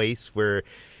abstract place where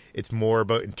it's more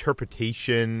about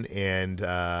interpretation and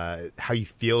how you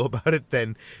feel about it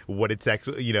than what it's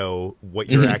actually, what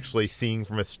you're actually seeing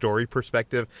from a story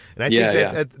perspective. And I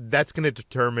think that's going to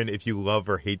determine if you love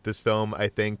or hate this film, I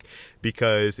think,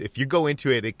 because if you go into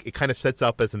it, it kind of sets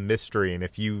up as a mystery. And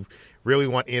if you really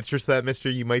want answers to that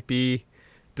mystery, you might be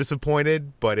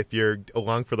disappointed. But if you're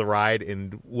along for the ride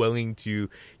and willing to,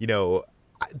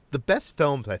 the best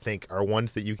films, I think, are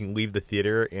ones that you can leave the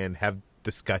theater and have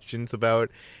discussions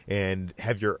about and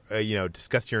have your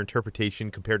discuss your interpretation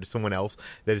compared to someone else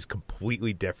that is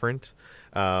completely different.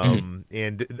 And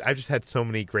I've just had so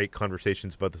many great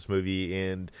conversations about this movie,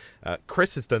 and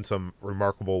Chris has done some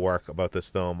remarkable work about this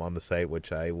film on the site,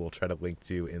 which I will try to link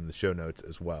to in the show notes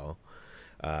as well.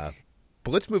 But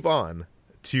let's move on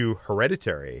to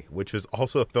Hereditary, which is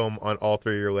also a film on all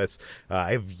three of your lists.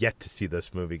 I have yet to see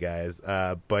this movie, guys.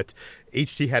 But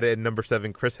HT had it at number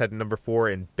 7, Chris had it at number 4,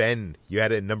 and Ben, you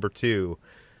had it at number 2.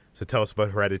 So tell us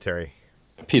about Hereditary.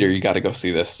 Peter, you got to go see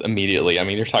this immediately. I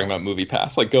mean, you're talking about Movie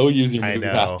Pass. Like, go use your Movie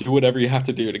Pass. Do whatever you have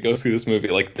to do to go see this movie,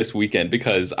 like, this weekend,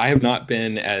 because I have not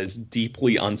been as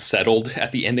deeply unsettled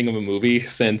at the ending of a movie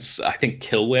since, I think,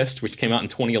 Kill List, which came out in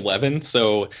 2011.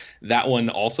 So that one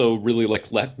also really,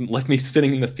 like, left me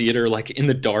sitting in the theater, like, in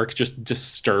the dark, just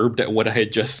disturbed at what I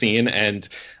had just seen. And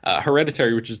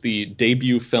Hereditary, which is the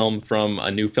debut film from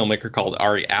a new filmmaker called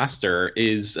Ari Aster,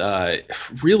 is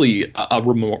really a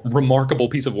remarkable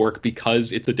piece of work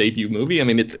because it's a debut movie. I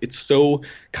mean, it's so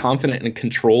confident and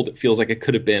controlled. It feels like it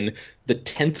could have been the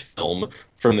 10th film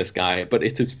from this guy, but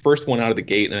it's his first one out of the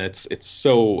gate, and it's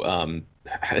so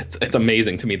it's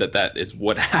amazing to me that is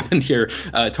what happened here.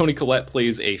 Toni Collette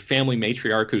plays a family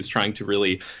matriarch who's trying to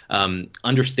really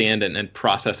understand and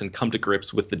process and come to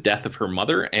grips with the death of her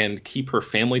mother and keep her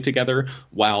family together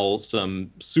while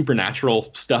some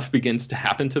supernatural stuff begins to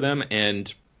happen to them.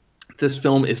 And this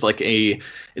film is like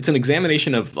it's an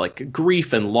examination of like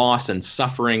grief and loss and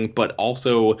suffering, but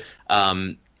also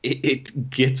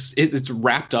it's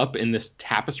wrapped up in this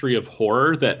tapestry of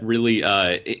horror that really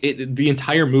the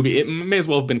entire movie, it may as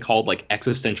well have been called like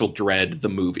Existential Dread the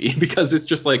movie, because it's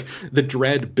just like the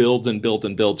dread builds and builds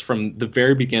and builds from the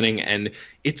very beginning, and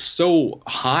it's so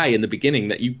high in the beginning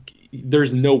that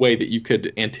there's no way that you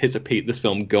could anticipate this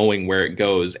film going where it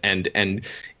goes, and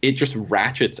it just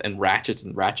ratchets and ratchets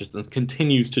and ratchets and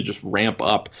continues to just ramp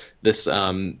up this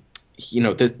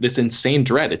this insane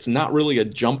dread. It's not really a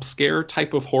jump scare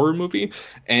type of horror movie,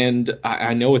 and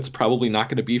I know it's probably not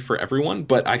going to be for everyone,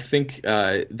 but I think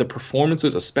the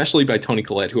performances, especially by Toni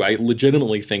Collette, who I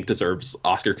legitimately think deserves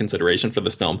Oscar consideration for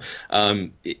this film,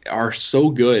 are so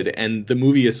good, and the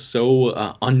movie is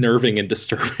so unnerving and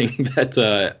disturbing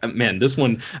that, man, this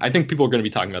one, I think people are going to be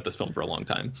talking about this film for a long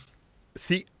time.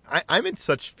 See, I'm in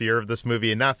such fear of this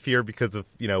movie, and not fear because of,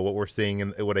 what we're seeing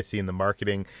and what I see in the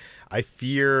marketing. I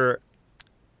fear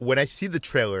when I see the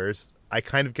trailers, I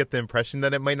kind of get the impression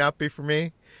that it might not be for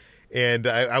me. And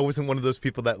I wasn't one of those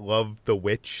people that love The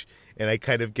Witch, and I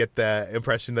kind of get the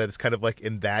impression that it's kind of like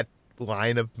in that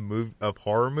line of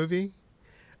horror movie.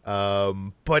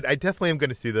 But I definitely am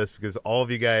going to see this because all of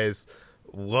you guys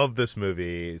love this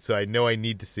movie, so I know I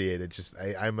need to see it. It's just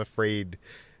I'm afraid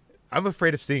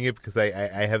of seeing it because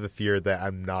I have a fear that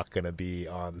I'm not going to be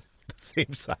on the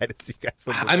same side as you guys.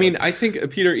 I mean, I think,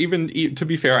 Peter, even to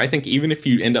be fair, I think even if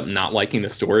you end up not liking the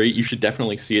story, you should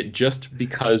definitely see it just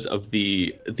because of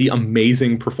the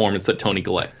amazing performance that Toni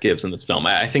Collette gives in this film.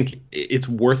 I think it's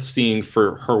worth seeing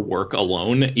for her work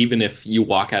alone, even if you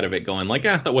walk out of it going like,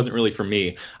 that wasn't really for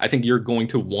me. I think you're going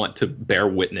to want to bear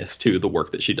witness to the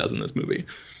work that she does in this movie.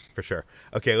 For sure.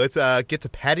 Okay, let's get to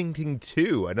Paddington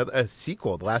 2, a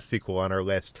sequel, the last sequel on our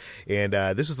list. And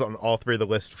this was on all three of the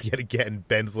lists yet again.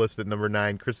 Ben's list at number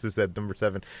 9, Chris's at number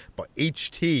 7. But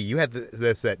HT, you had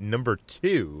this at number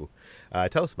 2.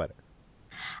 Tell us about it.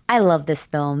 I love this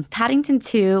film. Paddington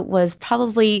 2 was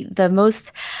probably the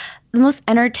most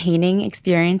entertaining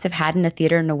experience I've had in a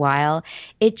theater in a while.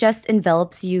 It just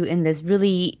envelops you in this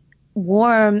really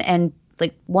warm and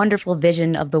like wonderful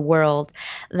vision of the world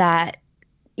that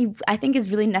I think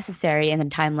is really necessary in a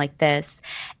time like this.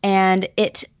 And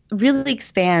it really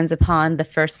expands upon the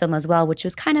first film as well, which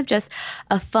was kind of just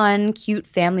a fun, cute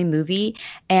family movie.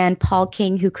 And Paul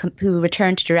King, who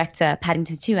returned to direct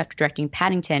Paddington 2 after directing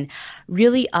Paddington,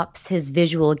 really ups his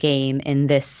visual game in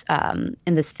this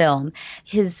film.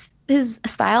 His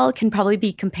style can probably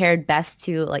be compared best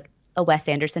to like a Wes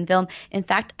Anderson film. In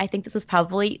fact, I think this was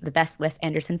probably the best Wes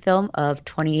Anderson film of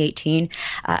 2018.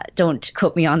 Don't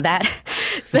quote me on that.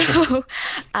 So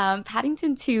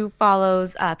Paddington 2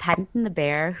 follows Paddington the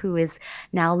bear, who is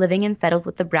now living and settled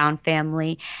with the Brown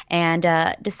family, and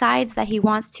decides that he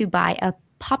wants to buy a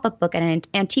pop-up book at an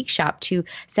antique shop to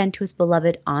send to his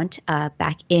beloved aunt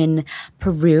back in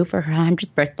Peru for her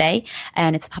 100th birthday.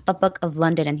 And it's a pop-up book of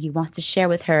London, and he wants to share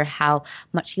with her how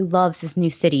much he loves his new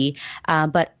city.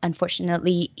 But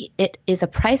unfortunately, it is a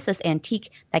priceless antique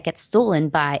that gets stolen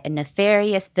by a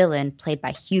nefarious villain played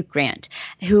by Hugh Grant,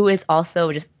 who is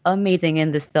also just amazing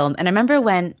in this film. And I remember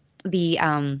when the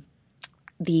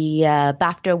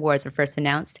BAFTA Awards were first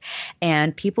announced,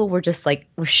 and people were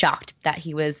shocked that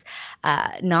he was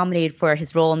nominated for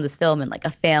his role in this film in like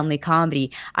a family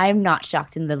comedy. I am not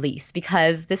shocked in the least,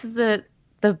 because this is the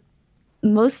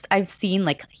most I've seen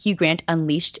like Hugh Grant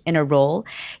unleashed in a role.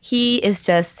 He is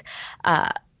just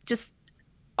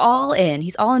all in.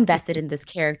 He's all invested in this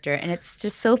character, and it's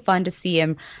just so fun to see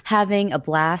him having a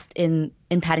blast in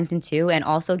Paddington 2, and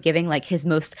also giving like his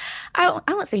most I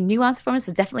won't say nuanced performance,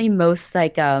 but definitely most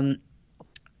like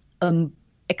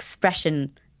expressionful,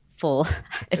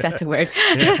 if that's a word.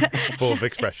 Full of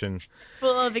expression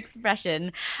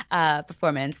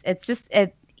performance.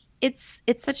 It's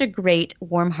such a great,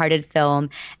 warm-hearted film,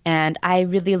 and I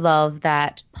really love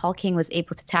that Paul King was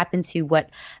able to tap into what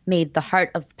made the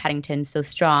heart of Paddington so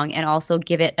strong, and also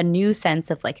give it a new sense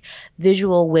of like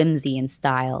visual whimsy and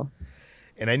style.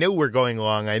 And I know we're going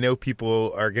long. I know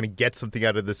people are going to get something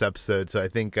out of this episode, so I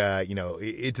think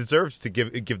it deserves to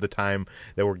give the time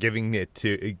that we're giving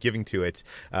to it.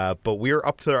 But we're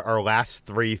up to our last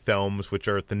 3 films, which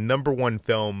are the number 1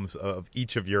 films of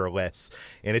each of your lists.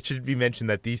 And it should be mentioned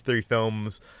that these 3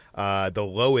 films, the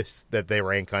lowest that they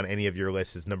rank on any of your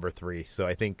lists is number 3. So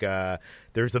I think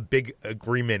there's a big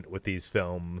agreement with these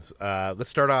films. Let's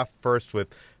start off first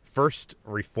with First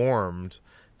Reformed.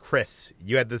 Chris,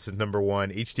 you had this as number 1.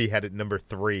 HT had it number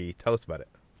 3. Tell us about it.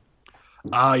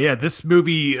 Yeah, this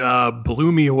movie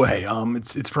blew me away.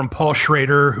 It's from Paul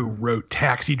Schrader, who wrote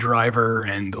Taxi Driver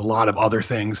and a lot of other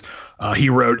things. He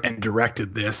wrote and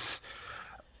directed this.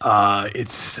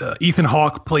 It's Ethan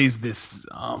Hawke plays this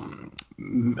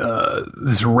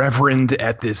reverend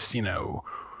at this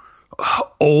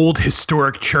old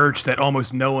historic church that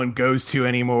almost no one goes to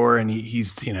anymore, and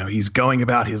he's going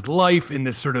about his life in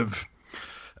this sort of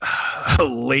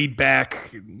laid back,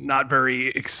 not very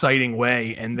exciting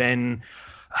way, and then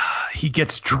he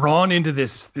gets drawn into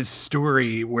this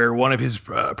story where one of his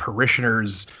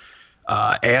parishioners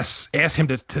asks him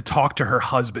to talk to her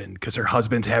husband, because her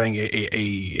husband's having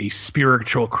a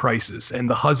spiritual crisis, and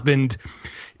the husband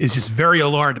is just very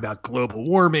alarmed about global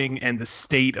warming and the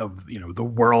state of the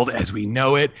world as we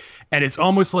know it. And it's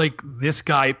almost like this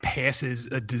guy passes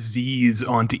a disease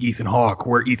onto Ethan Hawke,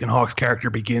 where Ethan Hawke's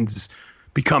character begins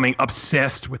becoming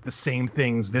obsessed with the same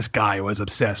things this guy was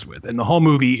obsessed with. And the whole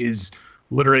movie is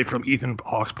literally from Ethan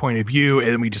Hawke's point of view,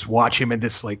 and we just watch him in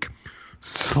this like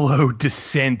slow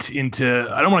descent into,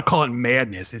 I don't want to call it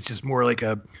madness, it's just more like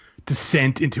a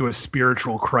descent into a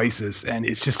spiritual crisis. And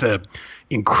it's just a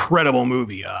incredible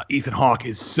movie. Ethan Hawke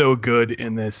is so good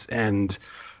in this, and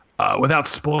without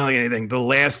spoiling anything, the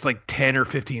last like 10 or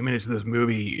 15 minutes of this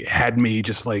movie had me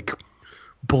just like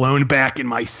blown back in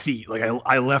my seat. Like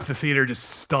I left the theater just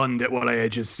stunned at what I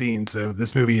had just seen. So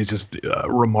this movie is just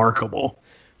remarkable.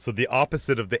 So the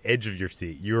opposite of the edge of your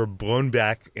seat, you were blown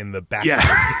back in the back of your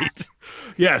seat.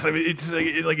 Yes, I mean it's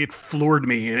like it floored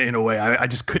me in a way. I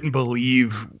just couldn't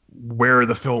believe where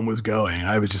the film was going.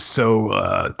 I was just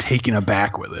so taken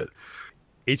aback with it.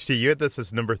 HT, you had this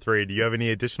as number 3. Do you have any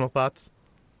additional thoughts?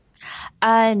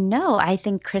 No, I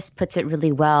think Chris puts it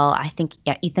really well. I think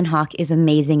Ethan Hawke is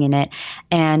amazing in it,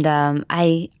 and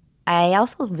I I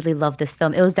also really love this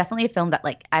film. It was definitely a film that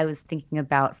like I was thinking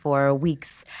about for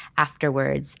weeks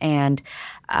afterwards, and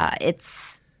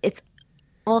it's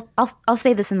well, I'll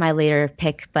say this in my later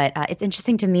pick, but it's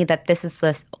interesting to me that this is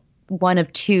the one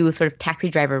of two sort of Taxi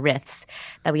Driver riffs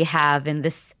that we have in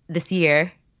this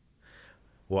year.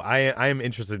 Well, I am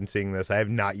interested in seeing this. I have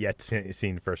not yet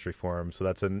seen First Reform, so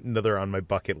that's another on my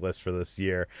bucket list for this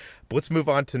year. But let's move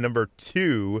on to number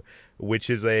 2, which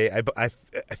is I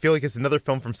feel like it's another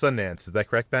film from Sundance. Is that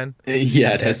correct, Ben?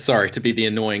 Yeah, it is. Sorry to be the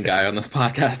annoying guy on this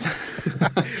podcast.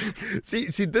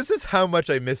 see, this is how much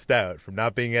I missed out from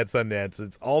not being at Sundance.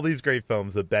 It's all these great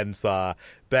films that Ben saw.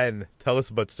 Ben, tell us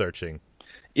about Searching.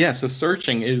 Yeah, so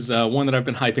Searching is one that I've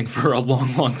been hyping for a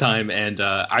long, long time, and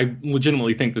I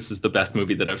legitimately think this is the best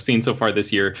movie that I've seen so far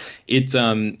this year. It's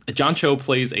John Cho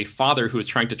plays a father who is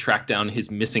trying to track down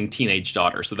his missing teenage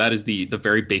daughter. So that is the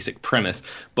very basic premise.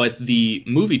 But the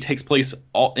movie takes place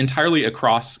entirely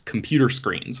across computer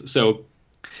screens. So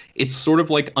it's sort of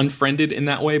like Unfriended in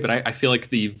that way, but I feel like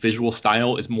the visual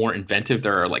style is more inventive.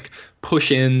 There are like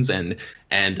push-ins and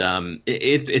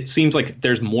it seems like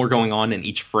there's more going on in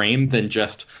each frame than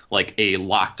just like a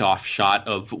locked off shot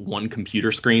of one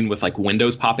computer screen with like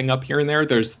windows popping up here and there.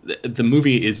 The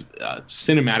movie is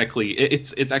cinematically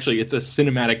it's a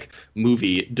cinematic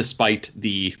movie despite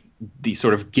the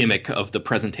sort of gimmick of the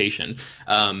presentation.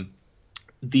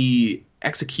 The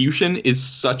execution is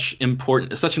such an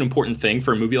important thing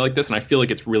for a movie like this, and I feel like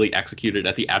it's really executed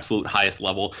at the absolute highest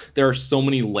level. There are so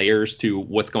many layers to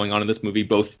what's going on in this movie,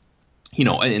 both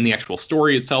in the actual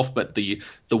story itself, but the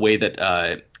way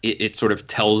that it sort of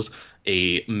tells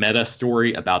a meta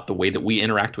story about the way that we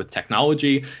interact with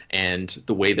technology and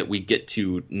the way that we get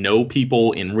to know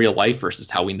people in real life versus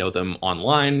how we know them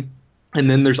online. And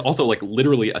then there's also like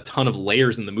literally a ton of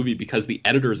layers in the movie because the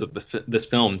editors of this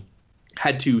film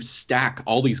had to stack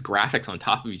all these graphics on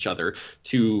top of each other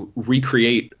to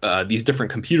recreate these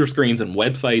different computer screens and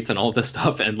websites and all of this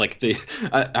stuff. And like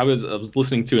I was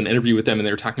listening to an interview with them, and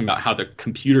they were talking about how the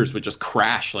computers would just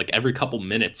crash like every couple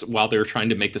minutes while they were trying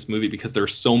to make this movie because there were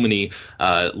so many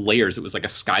layers. It was like a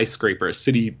skyscraper, a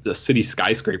city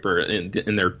skyscraper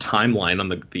in their timeline on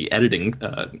the editing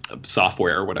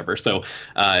software or whatever. So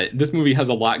this movie has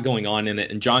a lot going on in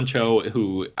it. And John Cho,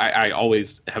 who I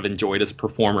always have enjoyed as a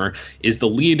performer, is the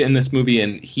lead in this movie,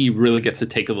 and he really gets to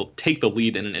take the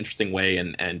lead in an interesting way.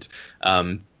 And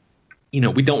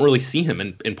we don't really see him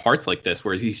in parts like this,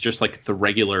 whereas he's just like the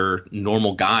regular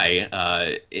normal guy,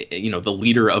 the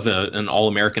leader of an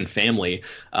all-American family.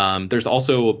 There's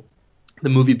also, the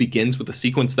movie begins with a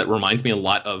sequence that reminds me a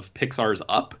lot of Pixar's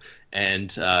Up,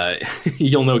 and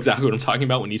you'll know exactly what I'm talking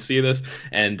about when you see this.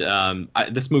 And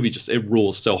this movie it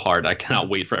rules so hard. I cannot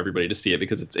wait for everybody to see it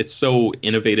because it's so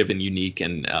innovative and unique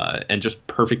and just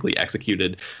perfectly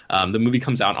executed. The movie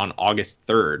comes out on August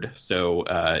 3rd, so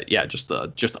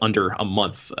just under a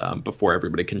month before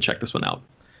everybody can check this one out.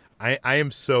 I am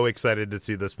so excited to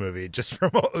see this movie just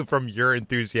from your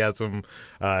enthusiasm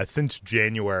since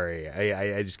January.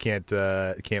 I just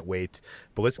can't wait.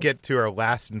 But let's get to our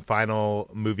last and final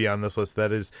movie on this list.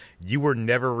 That is You Were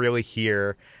Never Really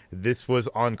Here. This was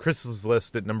on Chris's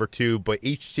list at number 2, but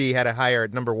HD had it higher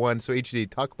at number 1. So HD,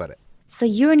 talk about it. So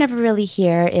You Were Never Really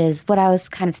Here is what I was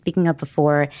kind of speaking of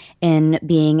before in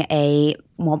being a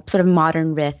sort of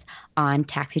modern riff on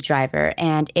Taxi Driver.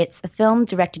 And it's a film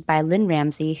directed by Lynn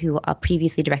Ramsey, who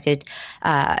previously directed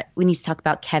We Need to Talk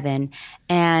About Kevin.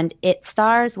 And it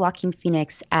stars Joaquin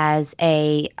Phoenix as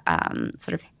a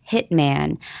sort of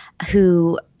hitman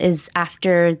who is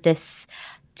after this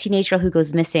teenage girl who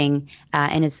goes missing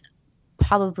and is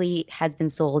probably has been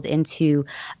sold into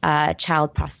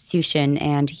child prostitution,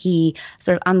 and he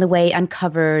sort of on the way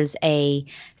uncovers a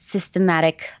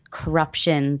systematic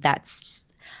corruption that's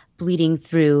just bleeding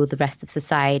through the rest of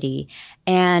society.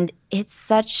 And it's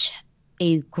such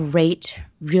a great,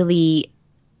 really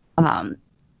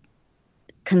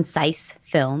concise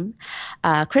film.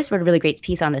 Chris wrote a really great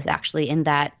piece on this, actually, in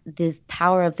that the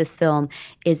power of this film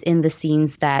is in the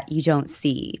scenes that you don't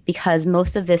see, because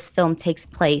most of this film takes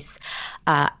place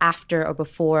after or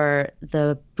before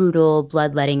the brutal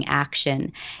bloodletting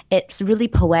action. It's really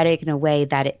poetic in a way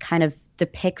that it kind of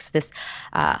depicts this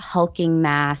hulking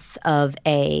mass of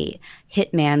a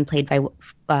hitman played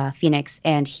by Phoenix,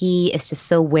 and he is just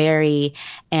so wary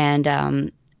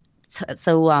and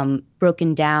so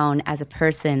broken down as a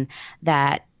person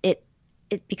that it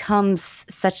becomes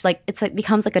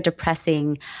becomes like a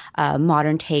depressing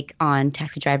modern take on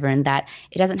Taxi Driver, in that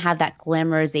it doesn't have that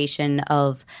glamorization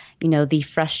of the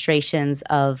frustrations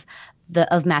of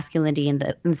masculinity in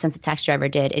the sense that Taxi Driver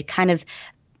did. It kind of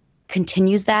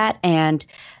continues that and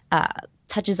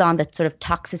touches on the sort of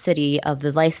toxicity of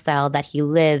the lifestyle that he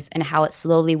lives and how it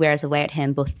slowly wears away at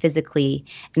him, both physically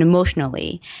and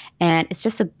emotionally. And it's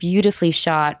just a beautifully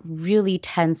shot, really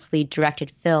tensely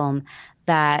directed film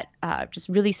that just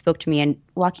really spoke to me. And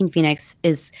Joaquin Phoenix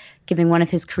is giving one of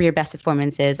his career best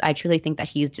performances. I truly think that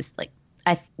he's just like,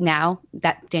 now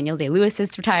that Daniel Day-Lewis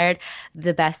is retired,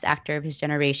 the best actor of his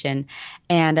generation.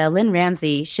 And Lynn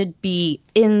Ramsey should be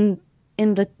is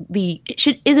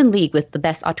in league with the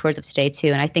best auteurs of today too.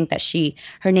 And I think that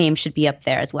her name should be up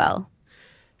there as well.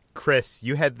 Chris,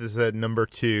 you had this number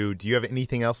 2. Do you have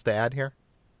anything else to add here?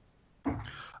 No,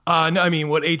 I mean,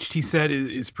 what HT said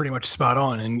is pretty much spot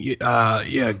on. And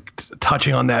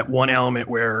touching on that one element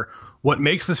where what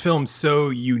makes this film so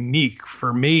unique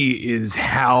for me is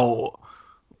how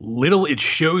little it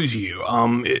shows you.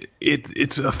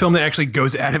 It's a film that actually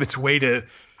goes out of its way to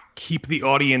keep the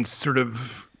audience sort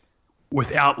of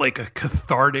without like a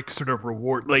cathartic sort of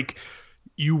reward. Like,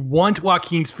 you want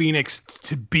Joaquin Phoenix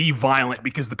to be violent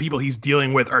because the people he's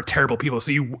dealing with are terrible people.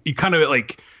 So you kind of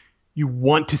like, you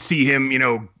want to see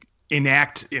him,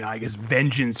 enact, I guess,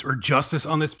 vengeance or justice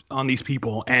on these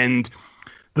people. And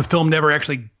the film never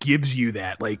actually gives you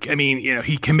that. Like, I mean,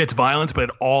 he commits violence, but it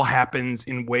all happens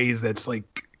in ways that's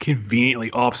like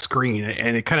conveniently off screen.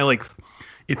 And it kind of like,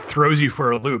 it throws you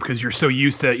for a loop because you're so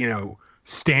used to,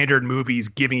 standard movies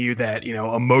giving you that,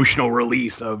 emotional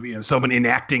release of, someone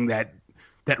enacting that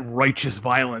righteous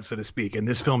violence, so to speak. And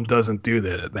this film doesn't do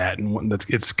that. And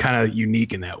it's kind of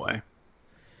unique in that way.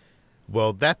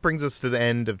 Well, that brings us to the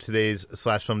end of today's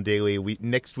Slash Film Daily.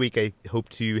 Next week, I hope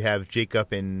to have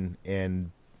Jacob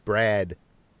and Brad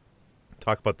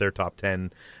talk about their top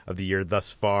 10 of the year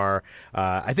thus far.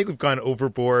 I think we've gone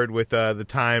overboard with the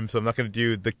time, so I'm not going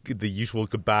to do the usual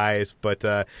goodbyes. But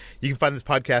you can find this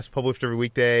podcast published every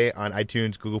weekday on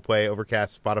iTunes, Google Play,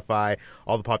 Overcast, Spotify,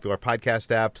 all the popular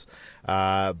podcast apps.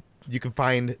 You can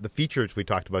find the features we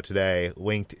talked about today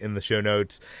linked in the show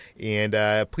notes. And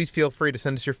please feel free to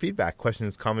send us your feedback,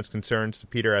 questions, comments, concerns to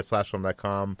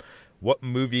peter@slashfilm.com. What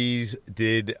movies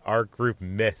did our group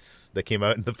miss that came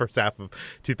out in the first half of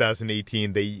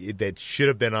 2018 that should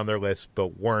have been on their list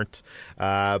but weren't?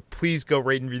 Please go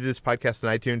rate and review this podcast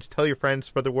on iTunes. Tell your friends,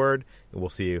 spread the word, and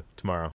we'll see you tomorrow.